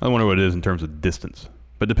 I wonder what it is in terms of distance.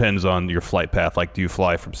 But it depends on your flight path. Like, do you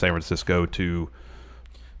fly from San Francisco to...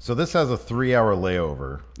 So this has a 3-hour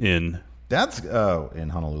layover. That's in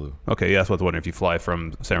Honolulu. Okay, yeah, that's what I was wondering. If you fly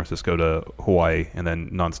from San Francisco to Hawaii and then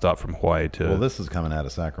nonstop from Hawaii to... Well, this is coming out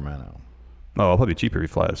of Sacramento. Oh, it'll probably be cheaper if you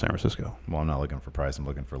fly to San Francisco. Well, I'm not looking for price. I'm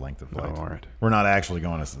looking for length of flight. Oh, all right. We're not actually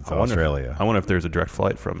going to Australia. I wonder if there's a direct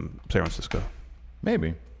flight from San Francisco.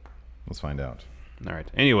 Maybe. Let's find out. All right.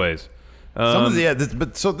 Anyways. So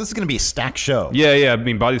this is going to be a stacked show. Yeah. I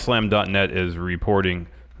mean, Bodyslam.net is reporting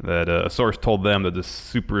that a source told them that the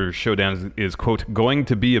Super Showdown is, quote, going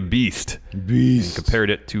to be a beast. Beast. And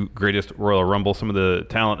compared it to Greatest Royal Rumble. Some of the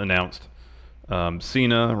talent announced.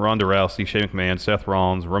 Cena, Ronda Rousey, Shane McMahon, Seth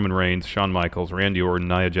Rollins, Roman Reigns, Shawn Michaels, Randy Orton,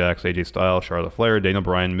 Nia Jax, AJ Styles, Charlotte Flair, Daniel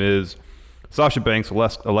Bryan, Miz, Sasha Banks,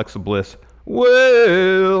 Alexa Bliss,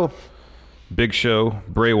 Big Show,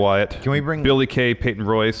 Bray Wyatt, Can we bring Billy Kay, Peyton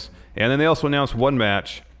Royce, and then they also announced one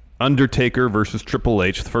match, Undertaker versus Triple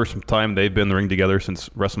H, the first time they've been in the ring together since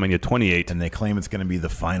WrestleMania 28. And they claim it's going to be the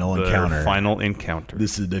final Their encounter. Final encounter.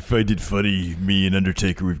 I find it funny, me and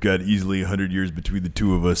Undertaker, we've got easily 100 years between the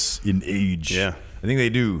two of us in age. Yeah. I think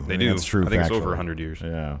they do. They do. That's true. I think it's factually. over 100 years.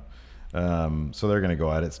 Yeah. So they're going to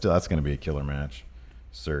go at it. Still, that's going to be a killer match.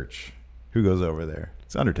 Search. Who goes over there?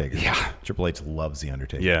 It's Undertaker. Yeah. Triple H loves the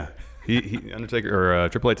Undertaker. Yeah. He Undertaker or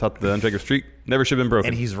Triple H thought the Undertaker streak never should have been broken.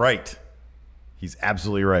 And he's right. He's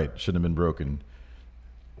absolutely right. Shouldn't have been broken.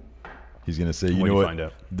 He's going to say, When you know you what? find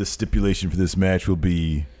out. The stipulation for this match will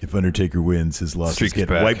be if Undertaker wins, his losses Streak is get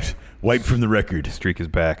back. wiped from the record. Streak is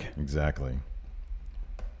back. Exactly.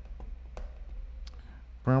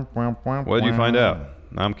 What did you find out?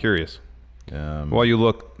 I'm curious. Um, While you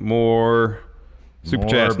look, more super More,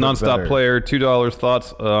 chats. but Nonstop better. player, $2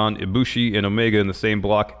 thoughts on Ibushi and Omega in the same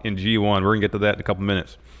block in G1. We're going to get to that in a couple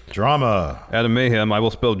minutes. Drama. Adam Mayhem, I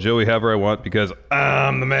will spell Joey however I want because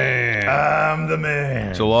I'm the man. I'm the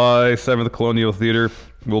man. July 7th, Colonial Theater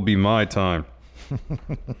will be my time.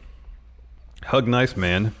 Hug Nice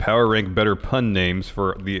Man, power rank better pun names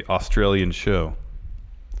for the Australian show.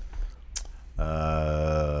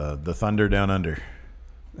 The Thunder Down Under.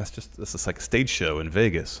 This is like a stage show in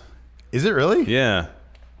Vegas. Is it really? Yeah.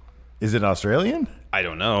 Is it Australian? I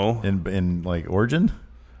don't know. In like origin?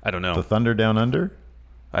 I don't know. The Thunder Down Under?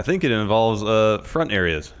 I think it involves front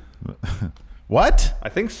areas. What? I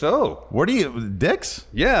think so. What are you, dicks?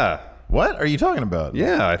 Yeah. What are you talking about?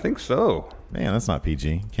 Yeah, I think so. Man, that's not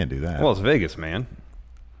PG. Can't do that. Well, it's Vegas, man.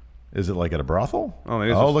 Is it like at a brothel? Oh,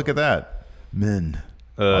 maybe it's Oh, just- look at that. Men.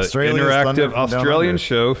 Interactive Thunder from Down Australian Under.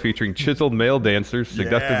 show featuring chiseled male dancers,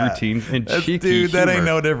 seductive Yeah. routines, and That's- cheeky dude, that ain't humor.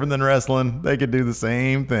 no different than wrestling. They could do the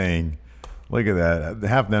same thing. Look at that.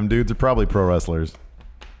 Half them dudes are probably pro wrestlers.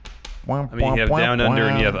 I mean, you have Down Under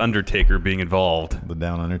and you have Undertaker being involved. The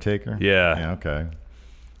Down Undertaker? Yeah. Yeah, okay.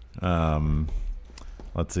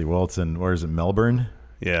 Let's see. Well, where is it? Melbourne?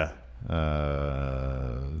 Yeah.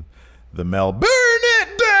 The Burn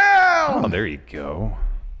It Down! Oh, there you go.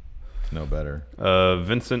 No better.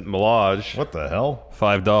 Vincent Milage. What the hell?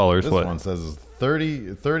 $5. This What? one says it's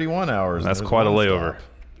 31 hours. That's and quite a there's layover. nonstop.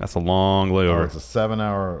 That's a long Oh, layover. it's a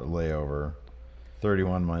 7-hour layover.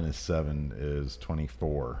 31 minus 7 is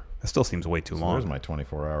 24. That still seems way too So long. there's my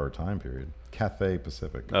 24-hour time period. Cathay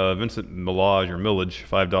Pacific. Vincent Millage or Millage,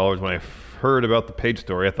 $5. When I heard about the Page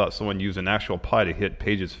story, I thought someone used an actual pie to hit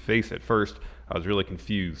Page's face at first. I was really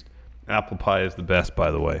confused. Apple pie is the best,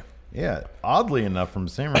 by the way. Yeah, oddly enough, from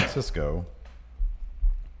San Francisco,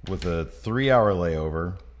 with a 3-hour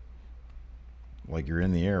layover, like you're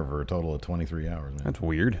in the air for a total of 23 hours. Man. That's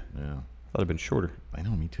weird. Yeah. Thought it'd been shorter. I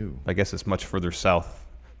know, me too. I guess it's much further south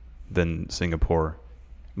than Singapore.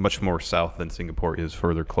 Much more south than Singapore is,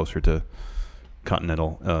 further closer to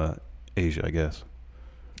continental Asia, I guess.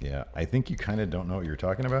 Yeah, I think you kind of don't know what you're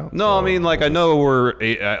talking about. No, so I mean, like, we'll I know where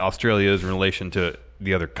Australia is in relation to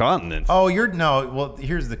the other continents. Oh, well,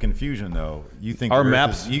 here's the confusion, though. You think Our the Earth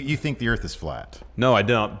maps- you think the Earth is flat. No, I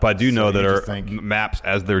don't. But I do So know that you our just think- maps,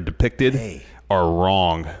 as they're depicted, Hey. are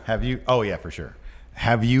wrong Have you? Oh, yeah, for sure.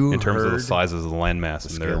 Have you in terms of the heard- sizes of the landmass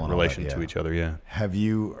and scale their and all that, relation yeah. to each other, yeah. Have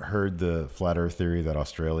you heard the flat Earth theory that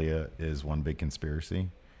Australia is one big conspiracy?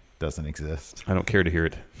 Doesn't exist. I don't care to hear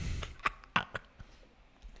it.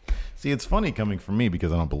 See, it's funny coming from me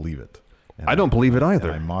because I don't believe it. And I don't believe it either.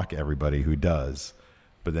 And I mock everybody who does.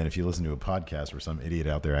 But then if you listen to a podcast where some idiot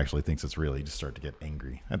out there actually thinks it's real, you just start to get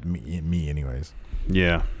angry. At me anyways.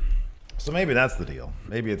 Yeah. So maybe that's the deal.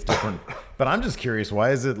 Maybe it's different. But I'm just curious,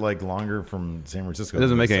 why is it like longer from San Francisco? It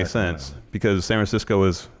doesn't to make any Sacramento? sense because San Francisco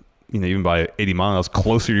is, even by 80 miles,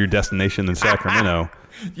 closer to your destination than Sacramento.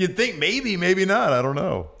 You'd think maybe not. I don't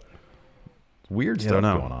know. It's weird stuff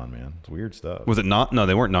know. going on, man. It's weird stuff. Was it not? No,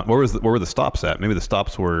 they weren't. Not. Where were the stops at? Maybe the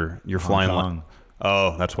stops were you're flying. Kong.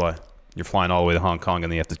 Oh, that's why you're flying all the way to Hong Kong,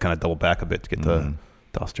 and then you have to kind of double back a bit to get to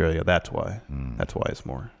Australia. That's why. That's why it's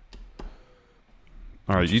more.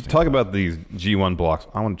 All right, you talk about these G1 blocks.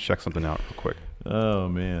 I want to check something out real quick. Oh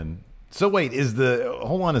man. So wait,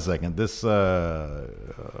 hold on a second. This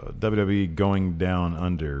WWE Going Down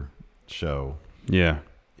Under show, Yeah.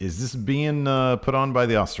 is this being put on by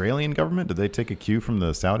the Australian government? Did they take a cue from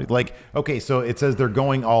the Saudis? Like, okay, so it says they're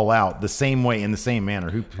going all out the same way, in the same manner.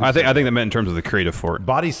 Who I think that meant in terms of the creative for it.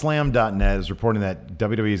 Bodyslam.net is reporting that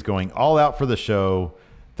WWE is going all out for the show,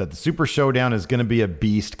 that the Super Showdown is going to be a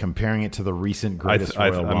beast, comparing it to the recent Greatest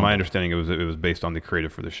Royal Rumble. My understanding it was based on the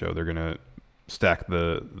creative for the show. They're gonna stack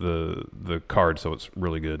the card so it's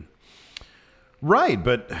really good. Right,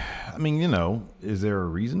 but I mean, is there a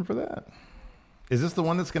reason for that? Is this the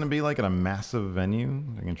one that's going to be like at a massive venue?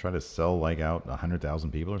 They're going to try to sell like out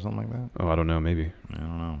 100,000 people or something like that? Oh, I don't know. Maybe. I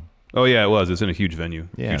don't know. Oh yeah, it was. It's in a huge venue.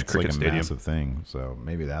 Yeah, huge it's cricket like a stadium. massive thing. So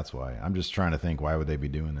maybe that's why. I'm just trying to think, why would they be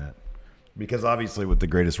doing that? Because obviously with the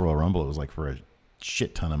Greatest Royal Rumble, it was like for a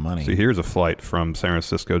shit ton of money. See, here's a flight from San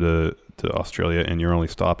Francisco to Australia, and your only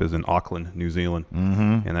stop is in Auckland, New Zealand,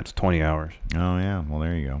 and that's 20 hours. Oh yeah, well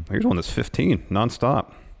there you go. Here's one that's 15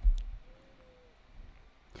 nonstop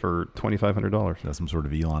for $2,500. That's some sort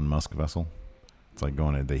of Elon Musk vessel. It's like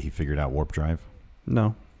he figured out warp drive.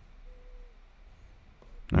 No.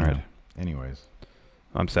 All right. Anyways,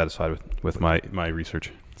 I'm satisfied with my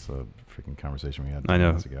research. It's a freaking conversation we had I know.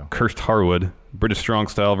 minutes ago. Cursed Harwood, British Strong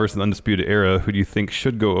Style versus Undisputed Era. Who do you think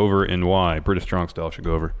should go over and why? British Strong Style should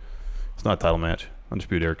go over. It's not a title match.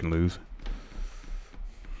 Undisputed Era can lose.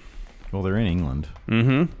 Well, they're in England.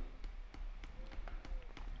 Mm-hmm.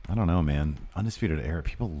 I don't know, man. Undisputed Era,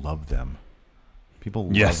 people love them. People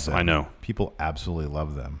love Yes, them. I know. People absolutely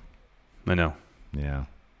love them. I know. Yeah.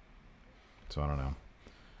 So I don't know.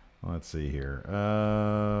 Let's see here.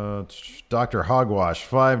 Dr. Hogwash,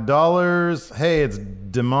 $5. Hey, it's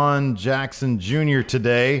Damon Jackson Jr.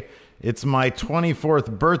 today. It's my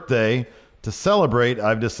 24th birthday. To celebrate,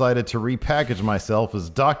 I've decided to repackage myself as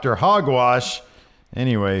Dr. Hogwash.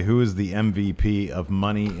 Anyway, who is the MVP of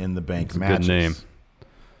Money in the Bank matches? Good name.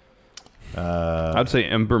 I'd say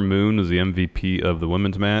Ember Moon is the MVP of the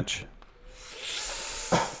women's match.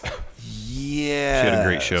 Yeah. She had a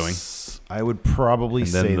great showing. I would probably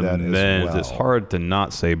say that men's, as well. it's hard to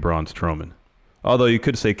not say Braun Strowman. Although you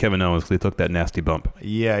could say Kevin Owens because he took that nasty bump.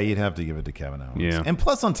 Yeah, you'd have to give it to Kevin Owens. Yeah. And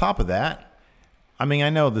plus, on top of that, I mean,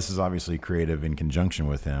 I know this is obviously creative in conjunction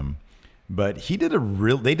with him, but they did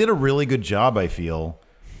a really good job, I feel,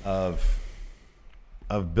 of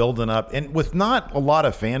building up, and with not a lot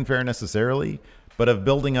of fanfare necessarily, but of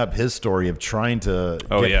building up his story of trying to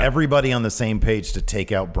get everybody on the same page to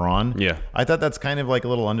take out Braun. Yeah. I thought that's kind of like a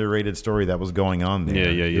little underrated story that was going on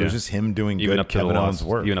there. Yeah. It was just him doing even good up to Kevin the Owens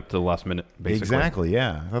work. Even up to the last minute, basically. Exactly,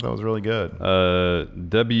 yeah. I thought that was really good.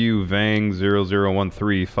 W Vang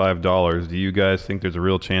 0013 $5. Do you guys think there's a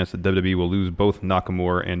real chance that WWE will lose both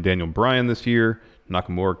Nakamura and Daniel Bryan this year?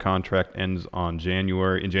 Nakamura contract ends in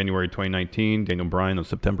January 2019. Daniel Bryan on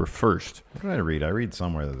September 1st. What did I read? I read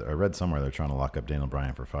somewhere they're trying to lock up Daniel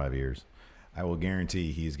Bryan for 5 years. I will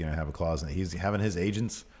guarantee he's going to have a clause. He's having his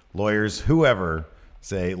agents, lawyers, whoever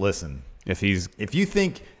say, listen, if you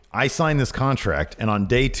think I signed this contract and on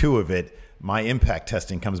day 2 of it, my impact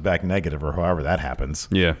testing comes back negative or however that happens.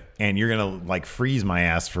 Yeah. And you're going to like freeze my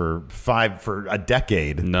ass for a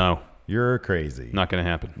decade. No. You're crazy. Not going to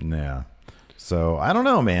happen. Yeah. So I don't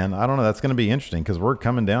know, man. I don't know. That's going to be interesting because we're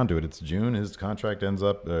coming down to it. It's June. His contract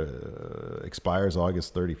expires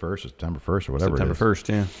August 31st or September 1st or whatever. September 1st,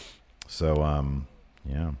 yeah. So,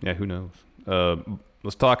 yeah. Yeah, who knows?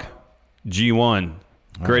 Let's talk G1.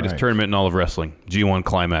 Greatest tournament in all of wrestling. G1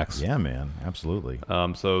 Climax. Yeah, man. Absolutely.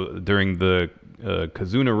 So during the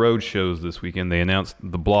Kazuna Road shows this weekend, they announced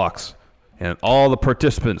the blocks. And all the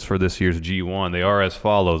participants for this year's G1, they are as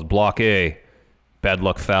follows. Block A. Bad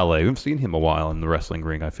Luck Fale. We haven't seen him a while in the wrestling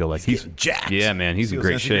ring. I feel like he's jacked. Yeah, man, he's in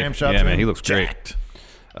great shape. Yeah, man, he looks jacked.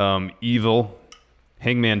 Great. Evil,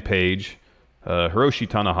 Hangman Page, Hiroshi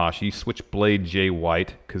Tanahashi, Switchblade Jay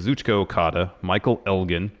White, Kazuchika Okada, Michael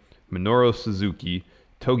Elgin, Minoru Suzuki,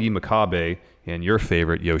 Togi Makabe, and your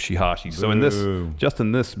favorite Yoshihashi. So in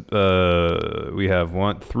this, we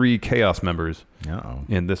have 3 Chaos members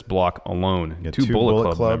in this block alone. 2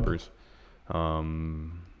 Bullet Club members.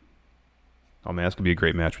 Oh, man, that's going to be a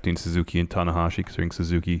great match between Suzuki and Tanahashi, considering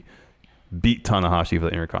Suzuki beat Tanahashi for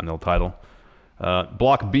the Intercontinental title.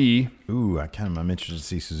 Block B. Ooh, I'm interested to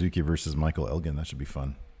see Suzuki versus Michael Elgin. That should be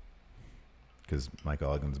fun. Because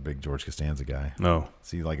Michael Elgin's a big George Costanza guy. Oh.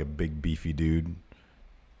 See, like a big, beefy dude.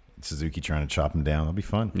 Suzuki trying to chop him down. That'll be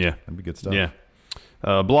fun. Yeah. That'd be good stuff. Yeah.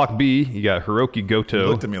 Block B, you got Hiroki Goto. You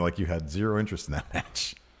looked at me like you had zero interest in that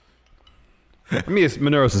match. I mean, it's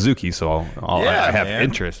Minoru Suzuki, so I have man.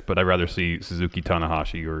 interest, but I'd rather see Suzuki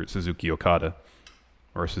Tanahashi or Suzuki Okada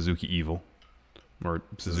or Suzuki Evil. Or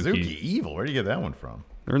Suzuki Evil? Where do you get that one from?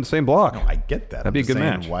 They're in the same block. No, I get that. That'd be a good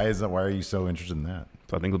match. Why are you so interested in that?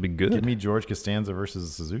 So I think it'll be good. Give me George Costanza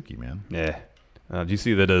versus Suzuki, man. Yeah. Did you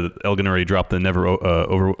see that Elgin already dropped the never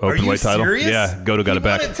openweight title? Serious? Yeah, Goto got it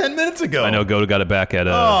back. He won it 10 minutes ago. I know, Goto got it back at...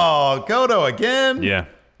 oh, Goto again? Yeah.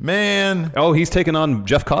 Man. Oh, he's taking on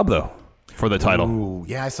Jeff Cobb, though, for the title. Ooh,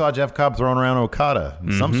 yeah, I saw Jeff Cobb throwing around Okada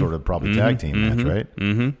in some sort of probably tag team match, right?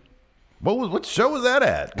 Mm-hmm. What show was that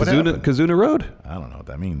at? Kazuna Road. I don't know what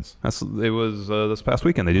that means. It was this past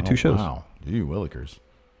weekend. They did 2 shows. Wow. You willikers.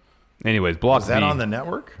 Anyways, Block Was that B. on the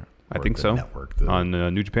network? I think so. On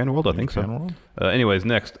New Japan World, I think so. World? Anyways,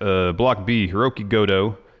 next, Block B, Hiroki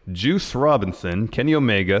Goto, Juice Robinson, Kenny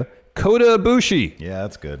Omega, Kota Ibushi. Yeah,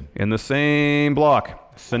 that's good. In the same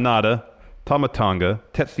block, Sanada, Tama Tonga,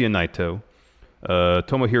 Tetsuya Naito,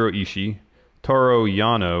 Tomohiro Ishii, Toru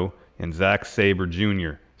Yano, and Zack Sabre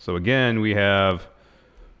Jr. So again, we have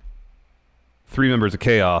 3 members of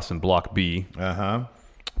Chaos in Block B. Uh-huh.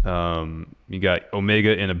 You got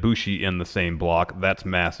Omega and Ibushi in the same block. That's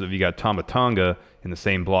massive. You got Tama Tonga in the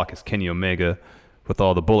same block as Kenny Omega with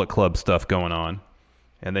all the Bullet Club stuff going on.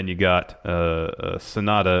 And then you got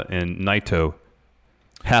Sanada and Naito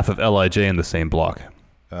Half of LIJ in the same block.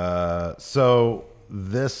 So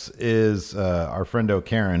this is our friendo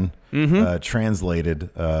Karen translated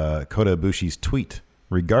Kota Ibushi's tweet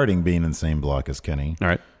regarding being in the same block as Kenny. All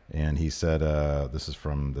right. And he said, this is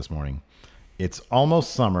from this morning. It's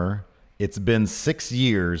almost summer. It's been 6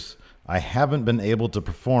 years. I haven't been able to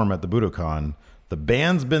perform at the Budokan. The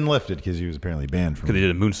ban's been lifted because he was apparently banned from. Because they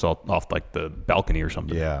did a moonsault off like the balcony or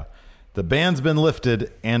something. Yeah. The ban's been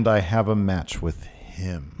lifted, and I have a match with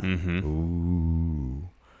him. Ooh.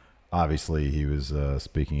 Obviously, he was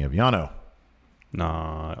speaking of Yano.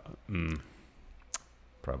 Nah.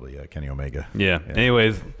 Probably Kenny Omega. Yeah.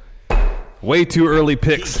 Anyways, way too early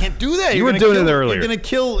picks. You can't do that. You were doing it earlier. You're going to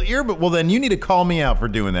kill ear, but well, then you need to call me out for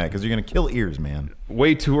doing that because you're going to kill ears, man.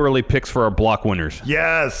 Way too early picks for our block winners.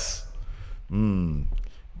 Yes. Kota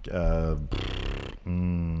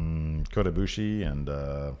Ibushi and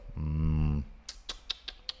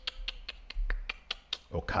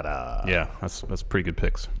Okada. Yeah, that's pretty good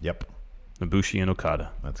picks. Yep. Ibushi and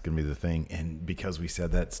Okada. That's going to be the thing. And because we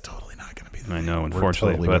said that, it's totally not going to be the thing. I know,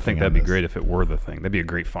 unfortunately. Totally but I think that'd be great if it were the thing. That'd be a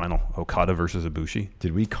great final. Okada versus Ibushi.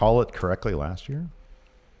 Did we call it correctly last year?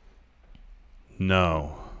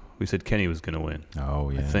 No. We said Kenny was going to win. Oh,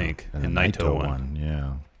 yeah. I think. And Naito won.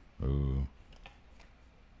 Yeah. Ooh.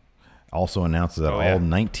 Also announced that all yeah.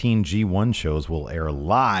 19 G1 shows will air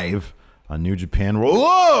live on New Japan World.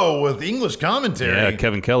 Whoa! With English commentary. Yeah,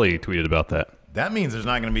 Kevin Kelly tweeted about that. That means there's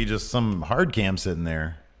not going to be just some hard cam sitting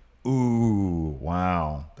there. Ooh,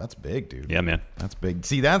 wow. That's big, dude. Yeah, man. That's big.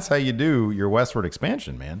 See, that's how you do your westward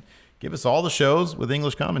expansion, man. Give us all the shows with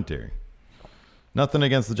English commentary. Nothing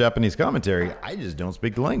against the Japanese commentary. I just don't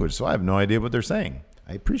speak the language, so I have no idea what they're saying.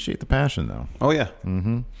 I appreciate the passion, though. Oh, yeah.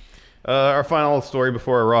 Mm-hmm. Our final story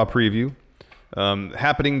before our Raw preview.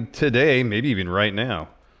 Happening today, maybe even right now.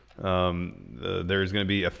 There's going to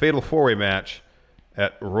be a fatal four-way match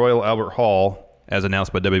at Royal Albert Hall, as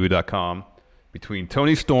announced by WWE.com, between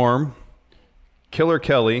Toni Storm, Killer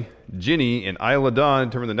Kelly, Jinny, and Isla Dawn to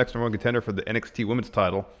determine the next number one contender for the NXT Women's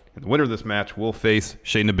title. And the winner of this match will face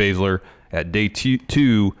Shayna Baszler at day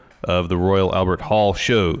two of the Royal Albert Hall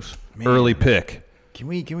shows. Man. Early pick. Can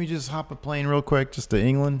we just hop a plane real quick just to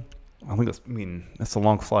England? I think that's a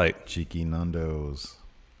long flight. Cheeky Nando's.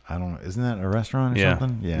 Isn't that a restaurant or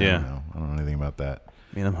something? Yeah. I don't know anything about that.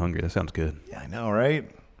 Man, I'm hungry. That sounds good. Yeah, I know,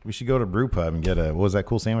 right? We should go to Brew Pub and get what was that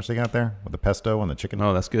cool sandwich they got there with the pesto and the chicken?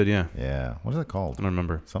 Oh, that's good, yeah. Yeah. What is it called? I don't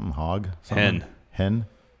remember. Something hog? Something? Hen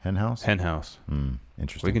house? Hen house.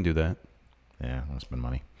 Interesting. We can do that. Yeah, I'll spend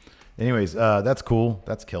money. Anyways, that's cool.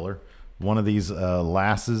 That's killer. One of these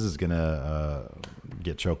lasses is going to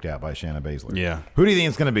get choked out by Shayna Baszler. Yeah. Who do you think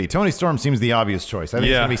it's going to be? Toni Storm seems the obvious choice. I think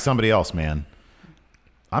it's going to be somebody else, man.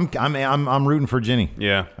 I'm rooting for Jinny.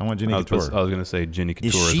 Yeah. I want Jinny Couture. I was going to say Jinny Couture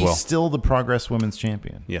as well. Is she still the Progress Women's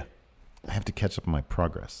Champion? Yeah. I have to catch up on my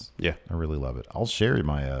Progress. Yeah. I really love it. I'll share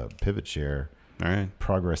my Pivot Share All right.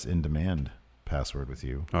 Progress in Demand password with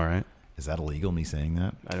you. All right. Is that illegal, me saying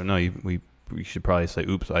that? I don't know. We should probably say,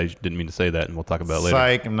 oops, I didn't mean to say that, and we'll talk about it later.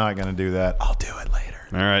 Psych, I'm not going to do that. I'll do it later.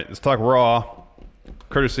 All right, let's talk Raw.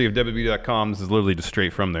 Courtesy of WWE.com. This is literally just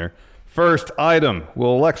straight from there. First item,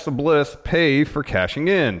 will Alexa Bliss pay for cashing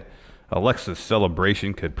in? Alexa's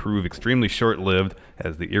celebration could prove extremely short-lived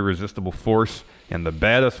as the irresistible force and the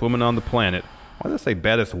baddest woman on the planet. Why did I say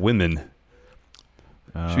baddest women?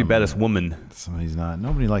 Should be baddest woman. Somebody's not.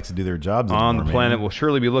 Nobody likes to do their jobs anymore, on the planet will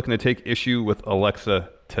surely be looking to take issue with Alexa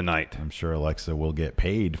tonight. I'm sure Alexa will get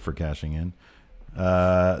paid for cashing in.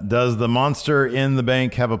 Does the monster in the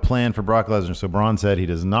bank have a plan for Brock Lesnar? So Braun said he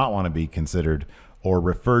does not want to be considered or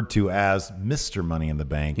referred to as Mr. Money in the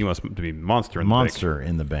Bank. He wants to be Monster in the Bank. Monster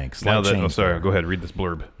in the Bank. Go ahead, read this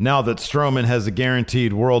blurb. Now that Strowman has a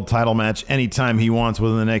guaranteed world title match anytime he wants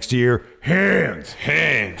within the next year, hands.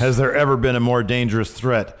 Has there ever been a more dangerous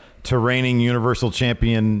threat to reigning Universal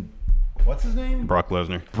Champion? What's his name? Brock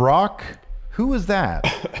Lesnar. Brock? Who is that?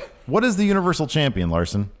 What is the Universal Champion,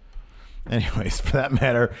 Larson? Anyways, for that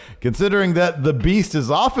matter, considering that the Beast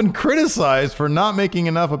is often criticized for not making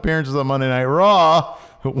enough appearances on Monday Night Raw,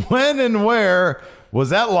 when and where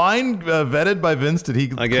was that line vetted by Vince? Did he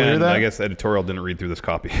clear that? I guess editorial didn't read through this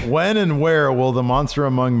copy. When and where will the monster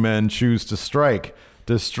among men choose to strike?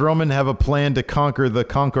 Does Strowman have a plan to conquer the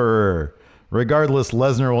conqueror? Regardless,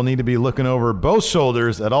 Lesnar will need to be looking over both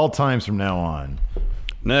shoulders at all times from now on.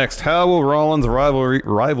 Next, how will Rollins'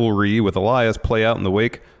 rivalry with Elias play out in the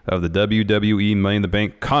wake of the WWE Money in the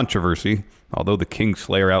Bank controversy? Although the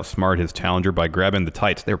Kingslayer outsmarted his challenger by grabbing the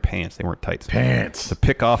tights. They were pants. They weren't tights. Pants. To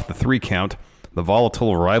pick off the 3 count, The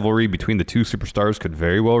volatile rivalry between the two superstars could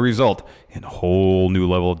very well result in a whole new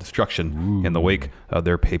level of destruction in the wake of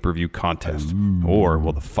their pay-per-view contest. Or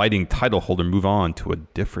will the fighting title holder move on to a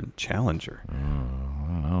different challenger? I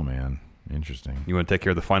don't know, man. Interesting. You want to take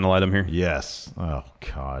care of the final item here? Yes. Oh,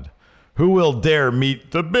 God. Who will dare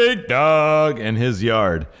meet the big dog in his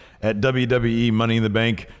yard? At WWE Money in the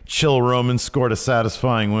Bank, Chill Roman scored a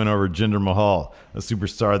satisfying win over Jinder Mahal, a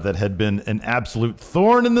superstar that had been an absolute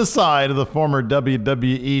thorn in the side of the former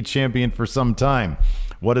WWE champion for some time.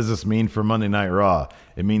 What does this mean for Monday Night Raw?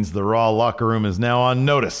 It means the Raw locker room is now on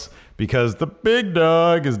notice because the big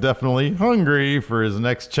dog is definitely hungry for his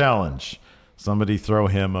next challenge. Somebody throw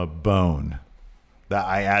him a bone. That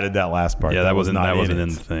I added that last part. Yeah, that wasn't in in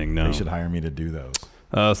the thing. No, they should hire me to do those.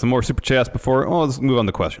 Some more super chats before. Oh, let's move on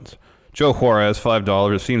to questions. Joe Juarez,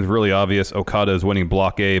 $5. It seems really obvious Okada is winning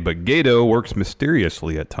Block A, but Gato works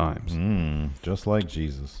mysteriously at times. Just like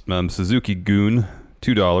Jesus. Suzuki Goon,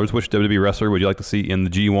 $2. Which WWE wrestler would you like to see in the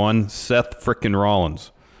G1? Seth frickin'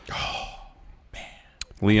 Rollins. Oh, man.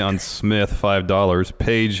 Leon Smith, $5.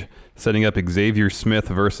 Paige setting up Xavier Smith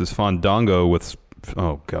versus Fandango with...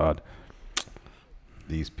 Oh, God.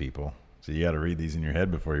 These people. So you got to read these in your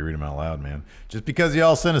head before you read them out loud, man. Just because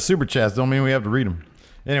y'all send a super chat don't mean we have to read them.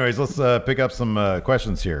 Anyways, let's pick up some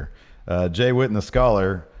questions here. Jay Witten, the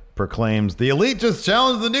scholar, proclaims, the Elite just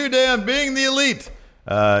challenged the New Day on being the Elite.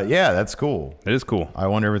 Yeah, that's cool. It is cool. I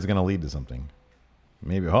wonder if it's going to lead to something.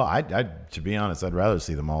 Maybe. Oh, to be honest, I'd rather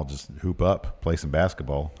see them all just hoop up, play some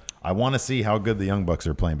basketball. I want to see how good the Young Bucks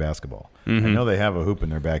are playing basketball. I know they have a hoop in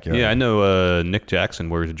their backyard. Yeah, I know Nick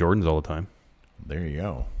Jackson wears Jordans all the time. There you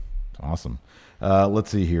go. Awesome. Let's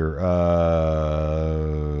see here.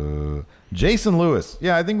 Jason Lewis.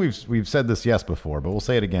 Yeah, I think we've said this before, but we'll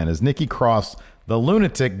say it again. Is Nikki Cross the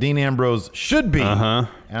lunatic Dean Ambrose should be?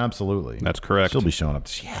 Absolutely. That's correct. She'll be showing up.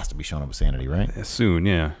 She has to be showing up with sanity, right? Soon,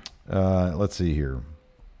 yeah. Let's see here.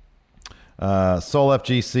 Soul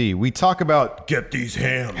FGC. We talk about get these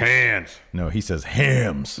hams. Hands. No, he says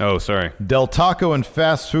hams. Oh, sorry. Del Taco and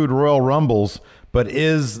fast food Royal Rumbles. But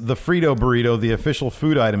is the Frito burrito the official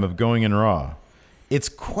food item of Going in Raw? It's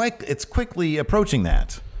quickly approaching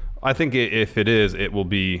that. I think if it is, it will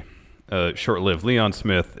be short-lived. Leon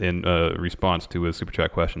Smith, in response to his super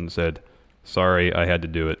chat question, said, "Sorry, I had to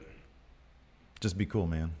do it." Just be cool,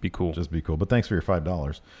 man. Be cool. Just be cool. But thanks for your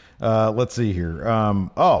 $5. Let's see here.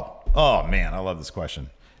 Oh man, I love this question.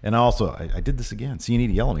 And also, I did this again. So you need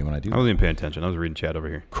to yell at me when I do. I wasn't even paying attention. I was reading chat over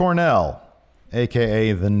here. Cornell,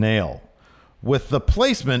 a.k.a. The Nail. With the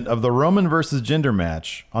placement of the Roman versus Jinder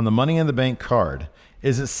match on the Money in the Bank card,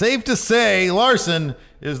 is it safe to say, Larson,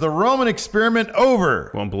 is the Roman experiment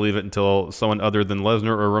over? Won't believe it until someone other than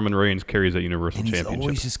Lesnar or Roman Reigns carries that Universal Championship. He's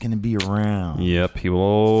always just going to be around. Yep, he will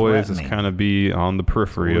always just kind of be on the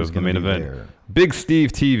periphery of the main event. There. Big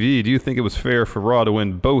Steve TV, do you think it was fair for Raw to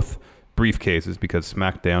win both briefcases because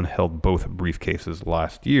SmackDown held both briefcases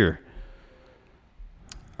last year?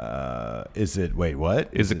 Wait, what?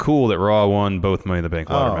 Is it cool that Raw won both Money in the Bank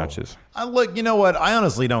ladder matches? Look, you know what? I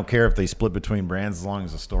honestly don't care if they split between brands as long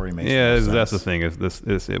as the story makes sense. Yeah, that's the thing. Is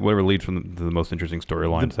whatever leads from the most interesting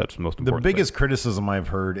storylines, that's the most important. The biggest criticism I've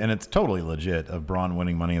heard, and it's totally legit, of Braun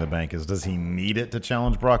winning Money in the Bank is, does he need it to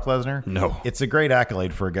challenge Brock Lesnar? No. It's a great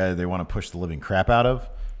accolade for a guy that they want to push the living crap out of.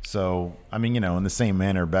 So, I mean, in the same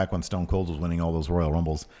manner, back when Stone Cold was winning all those Royal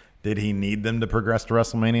Rumbles, did he need them to progress to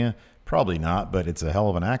WrestleMania? Probably not, but it's a hell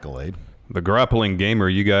of an accolade. The grappling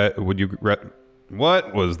gamer,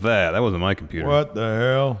 what was that? That wasn't my computer. What the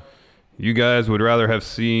hell? You guys would rather have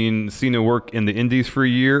seen Cena work in the Indies for a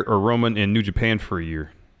year or Roman in New Japan for a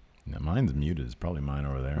year? No, mine's muted. It's probably mine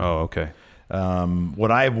over there. Oh, okay.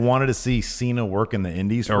 Would I have wanted to see Cena work in the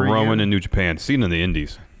Indies for a year? Or Roman in New Japan. Cena in the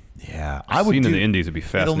Indies. Yeah, I would. Cena in the Indies would be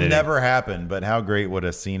fascinating. It'll never happen, but how great would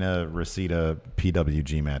a Cena-Rosita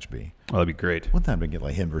PWG match be? Oh, that'd be great. Wouldn't that be get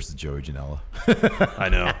like him versus Joey Janela? I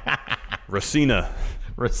know. Rosina.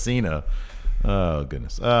 Oh,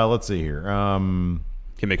 goodness. Let's see here. Can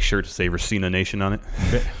make sure to say Rosina Nation on it.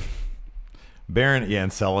 Baron,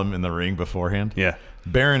 and sell him in the ring beforehand. Yeah.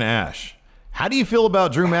 Baron Ash. How do you feel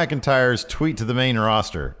about Drew McIntyre's tweet to the main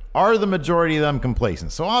roster? Are the majority of them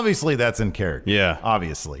complacent? So obviously that's in character. Yeah.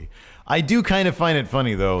 Obviously. I do kind of find it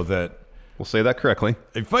funny, though, that... We'll say that correctly.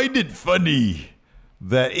 I find it funny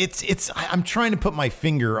that I'm trying to put my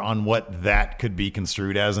finger on what that could be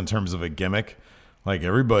construed as in terms of a gimmick. Like,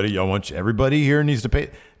 everybody here needs to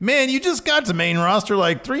pay... Man, you just got to main roster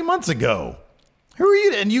like 3 months ago. Who are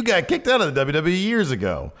you? And you got kicked out of the WWE years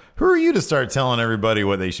ago. Who are you to start telling everybody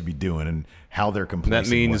what they should be doing and how they're complacent?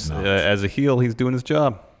 That means as a heel, he's doing his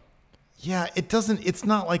job. Yeah, it doesn't. It's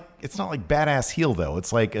not like badass heel though.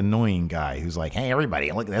 It's like annoying guy who's like, "Hey,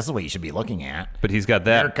 everybody, look, this is what you should be looking at." But he's got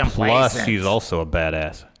that. Plus, he's also a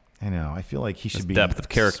badass. I know. I feel like he should be depth of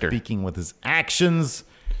character, speaking with his actions,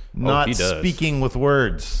 not speaking with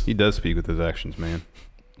words. He does speak with his actions, man.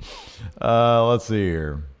 Let's see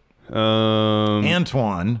here.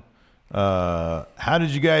 Antoine, how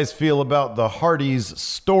did you guys feel about the Hardys'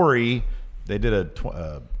 story? They did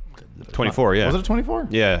a 24, yeah. Was it a 24?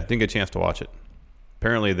 Yeah, didn't get a chance to watch it.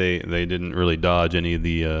 Apparently, they didn't really dodge any of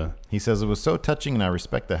the. He says it was so touching, and I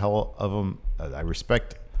respect the hell of them. I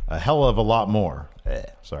respect a hell of a lot more.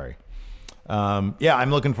 Sorry. Yeah, I'm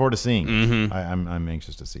looking forward to seeing. Mm-hmm. I'm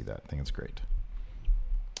anxious to see that. I think it's great.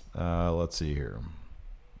 Let's see here.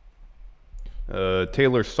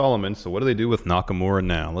 Taylor Solomon. So what do they do with Nakamura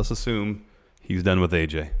now? Let's assume he's done with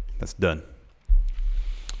AJ. That's done.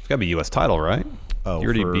 It's got to be U.S. title, right? Oh, you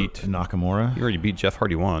already for beat Nakamura. You already beat Jeff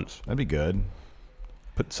Hardy once. That'd be good.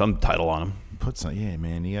 Put some title on him. Put some, yeah,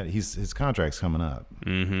 man. His contract's coming up.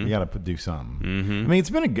 Mm-hmm. You got to do something. Mm-hmm. I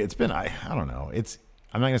mean, I don't know.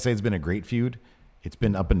 I'm not gonna say it's been a great feud. It's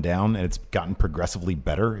been up and down, and it's gotten progressively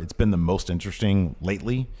better. It's been the most interesting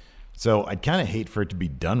lately. So I'd kind of hate for it to be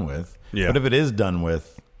done with. Yeah. But if it is done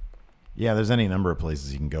with, yeah, there's any number of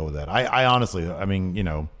places you can go with that. I honestly, I mean,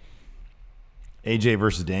 AJ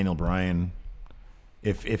versus Daniel Bryan.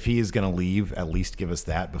 If he is going to leave, at least give us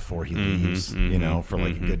that before he leaves, for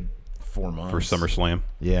like a good 4 months. For SummerSlam.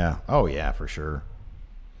 Yeah. Oh, yeah, for sure.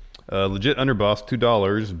 Legit Underboss,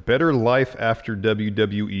 $2. Better life after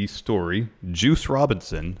WWE story. Juice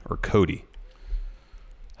Robinson or Cody?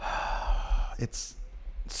 It's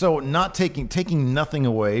so not taking nothing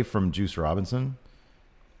away from Juice Robinson.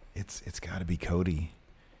 It's got to be Cody.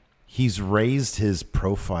 He's raised his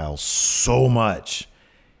profile so much.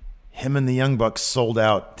 Him and the Young Bucks sold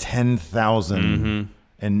out 10,000,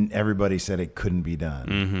 and everybody said it couldn't be done.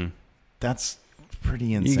 Mm-hmm. That's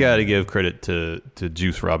pretty insane. You got to give credit to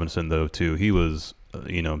Juice Robinson, though, too. He was,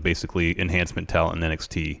 basically enhancement talent in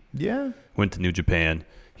NXT. Yeah. Went to New Japan.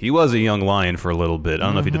 He was a young lion for a little bit. I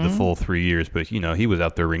don't know if he did the full 3 years, but, he was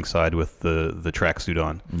out there ringside with the tracksuit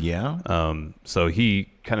on. Yeah. So he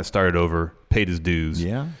kind of started over, paid his dues.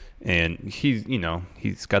 Yeah. And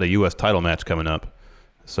he's got a U.S. title match coming up.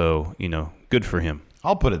 So, good for him.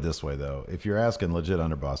 I'll put it this way, though. If you're asking legit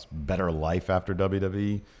Underboss, better life after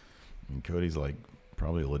WWE, and Cody's like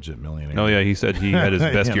probably a legit millionaire. Oh, yeah. He said he had his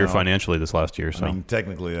best year financially this last year. So I mean,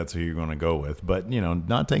 technically, that's who you're going to go with. But,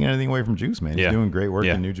 not taking anything away from Juice, man. He's doing great work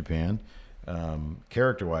in New Japan.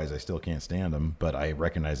 Character-wise, I still can't stand him, but I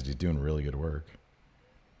recognize that he's doing really good work.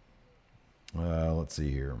 Let's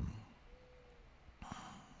see here.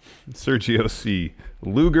 Sergio C.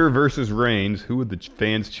 Luger versus Reigns. Who would the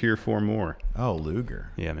fans cheer for more? Oh,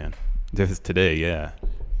 Luger. Yeah, man. This is today, yeah.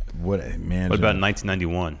 What about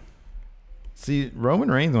 1991? See,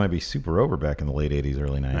 Roman Reigns might be super over back in the late 80s,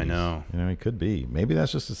 early 90s. I know. He could be. Maybe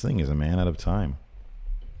that's just his thing. He's a man out of time.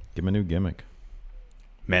 Give him a new gimmick.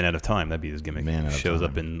 Man out of time. That'd be his gimmick. Man out of Shows time.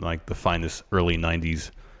 up in like the finest early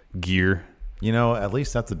 90s gear. At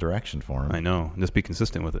least that's the direction for him. I know. Just be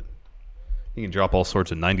consistent with it. You can drop all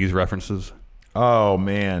sorts of 90s references. Oh,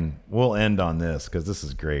 man. We'll end on this because this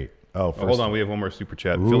is great. Hold on. We have one more super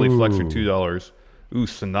chat. Philly Flexer, $2. Ooh,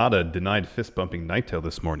 Sonata denied fist bumping Naito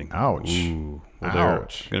this morning. Ouch. Ooh. Well,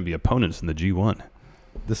 Ouch. They're going to be opponents in the G1.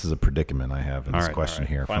 This is a predicament I have in this question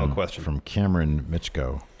here. Final question. From Cameron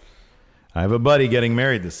Mitchko. I have a buddy getting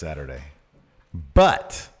married this Saturday.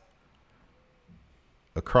 But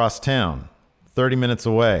across town, 30 minutes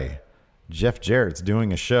away, Jeff Jarrett's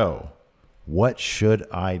doing a show. What should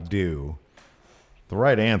I do? The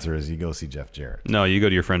right answer is you go see Jeff Jarrett. No, you go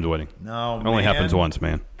to your friend's wedding. No, it only happens once,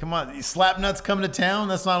 man. Come on, Slapnut's coming to town.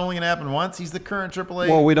 That's not only going to happen once. He's the current AAA.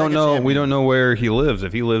 Well, we don't know. champion. We don't know where he lives.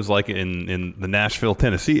 If he lives like in the Nashville,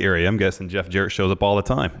 Tennessee area, I'm guessing Jeff Jarrett shows up all the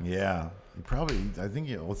time. Yeah,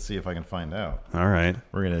 let's see if I can find out. All right.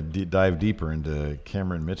 We're going to dive deeper into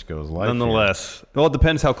Cameron Mitchko's life. Nonetheless, well, it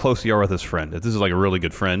depends how close you are with his friend. If this is like a really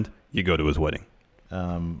good friend, you go to his wedding.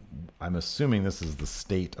 I'm assuming this is the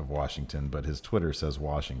state of Washington, but his Twitter says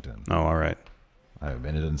Washington. Oh, all right. And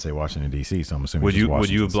it didn't say Washington, D.C., so I'm assuming Would it's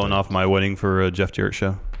you have blown State. off my wedding for a Jeff Jarrett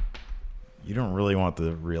show? You don't really want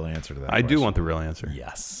the real answer to that I question. do want the real answer.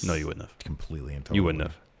 Yes. No, you wouldn't have. Completely and totally. You wouldn't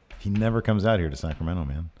have. He never comes out here to Sacramento,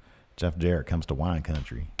 man. Jeff Jarrett comes to wine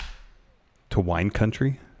country. To wine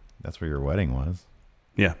country? That's where your wedding was.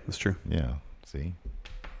 Yeah, that's true. Yeah, see?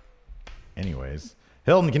 Anyways.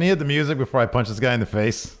 Hilton, can you hit the music before I punch this guy in the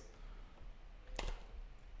face?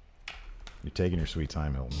 You're taking your sweet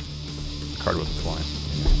time, Hilton. Card wasn't flying.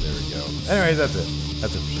 There we go. Anyways, that's it.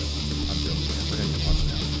 That's it for sure. I'm joking. We're going to get lunch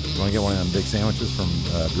now. You want to get one of them big sandwiches from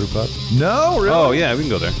Brew Pub? No, really? Oh, yeah, we can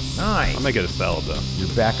go there. Nice. I might get a salad, though.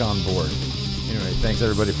 You're back on board. Anyway, thanks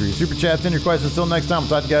everybody for your super chats and your questions. Until next time, we'll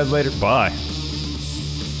talk to you guys later. Bye.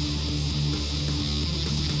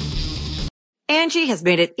 Angie has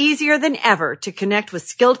made it easier than ever to connect with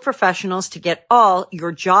skilled professionals to get all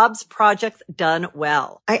your jobs projects done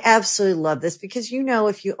well. I absolutely love this because, you know,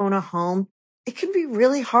 if you own a home, it can be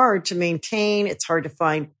really hard to maintain. It's hard to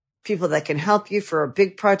find people that can help you for a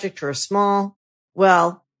big project or a small.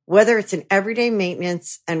 Well, whether it's in everyday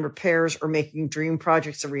maintenance and repairs or making dream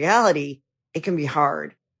projects a reality, it can be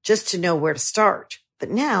hard just to know where to start.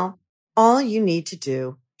 But now all you need to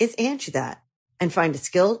do is Angie that and find a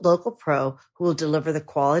skilled local pro who will deliver the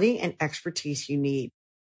quality and expertise you need.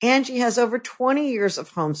 Angie has over 20 years of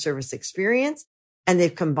home service experience, and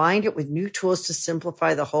they've combined it with new tools to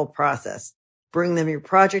simplify the whole process. Bring them your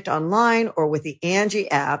project online or with the Angie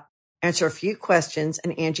app, answer a few questions,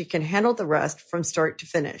 and Angie can handle the rest from start to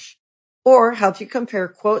finish. Or help you compare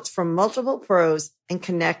quotes from multiple pros and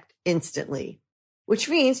connect instantly, which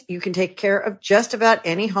means you can take care of just about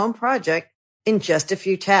any home project in just a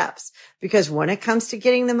few taps. Because when it comes to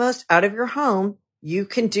getting the most out of your home, you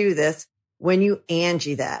can do this when you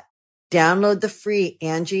Angie that. Download the free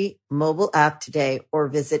Angie mobile app today or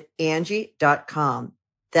visit Angie.com.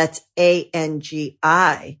 That's ANGI.com.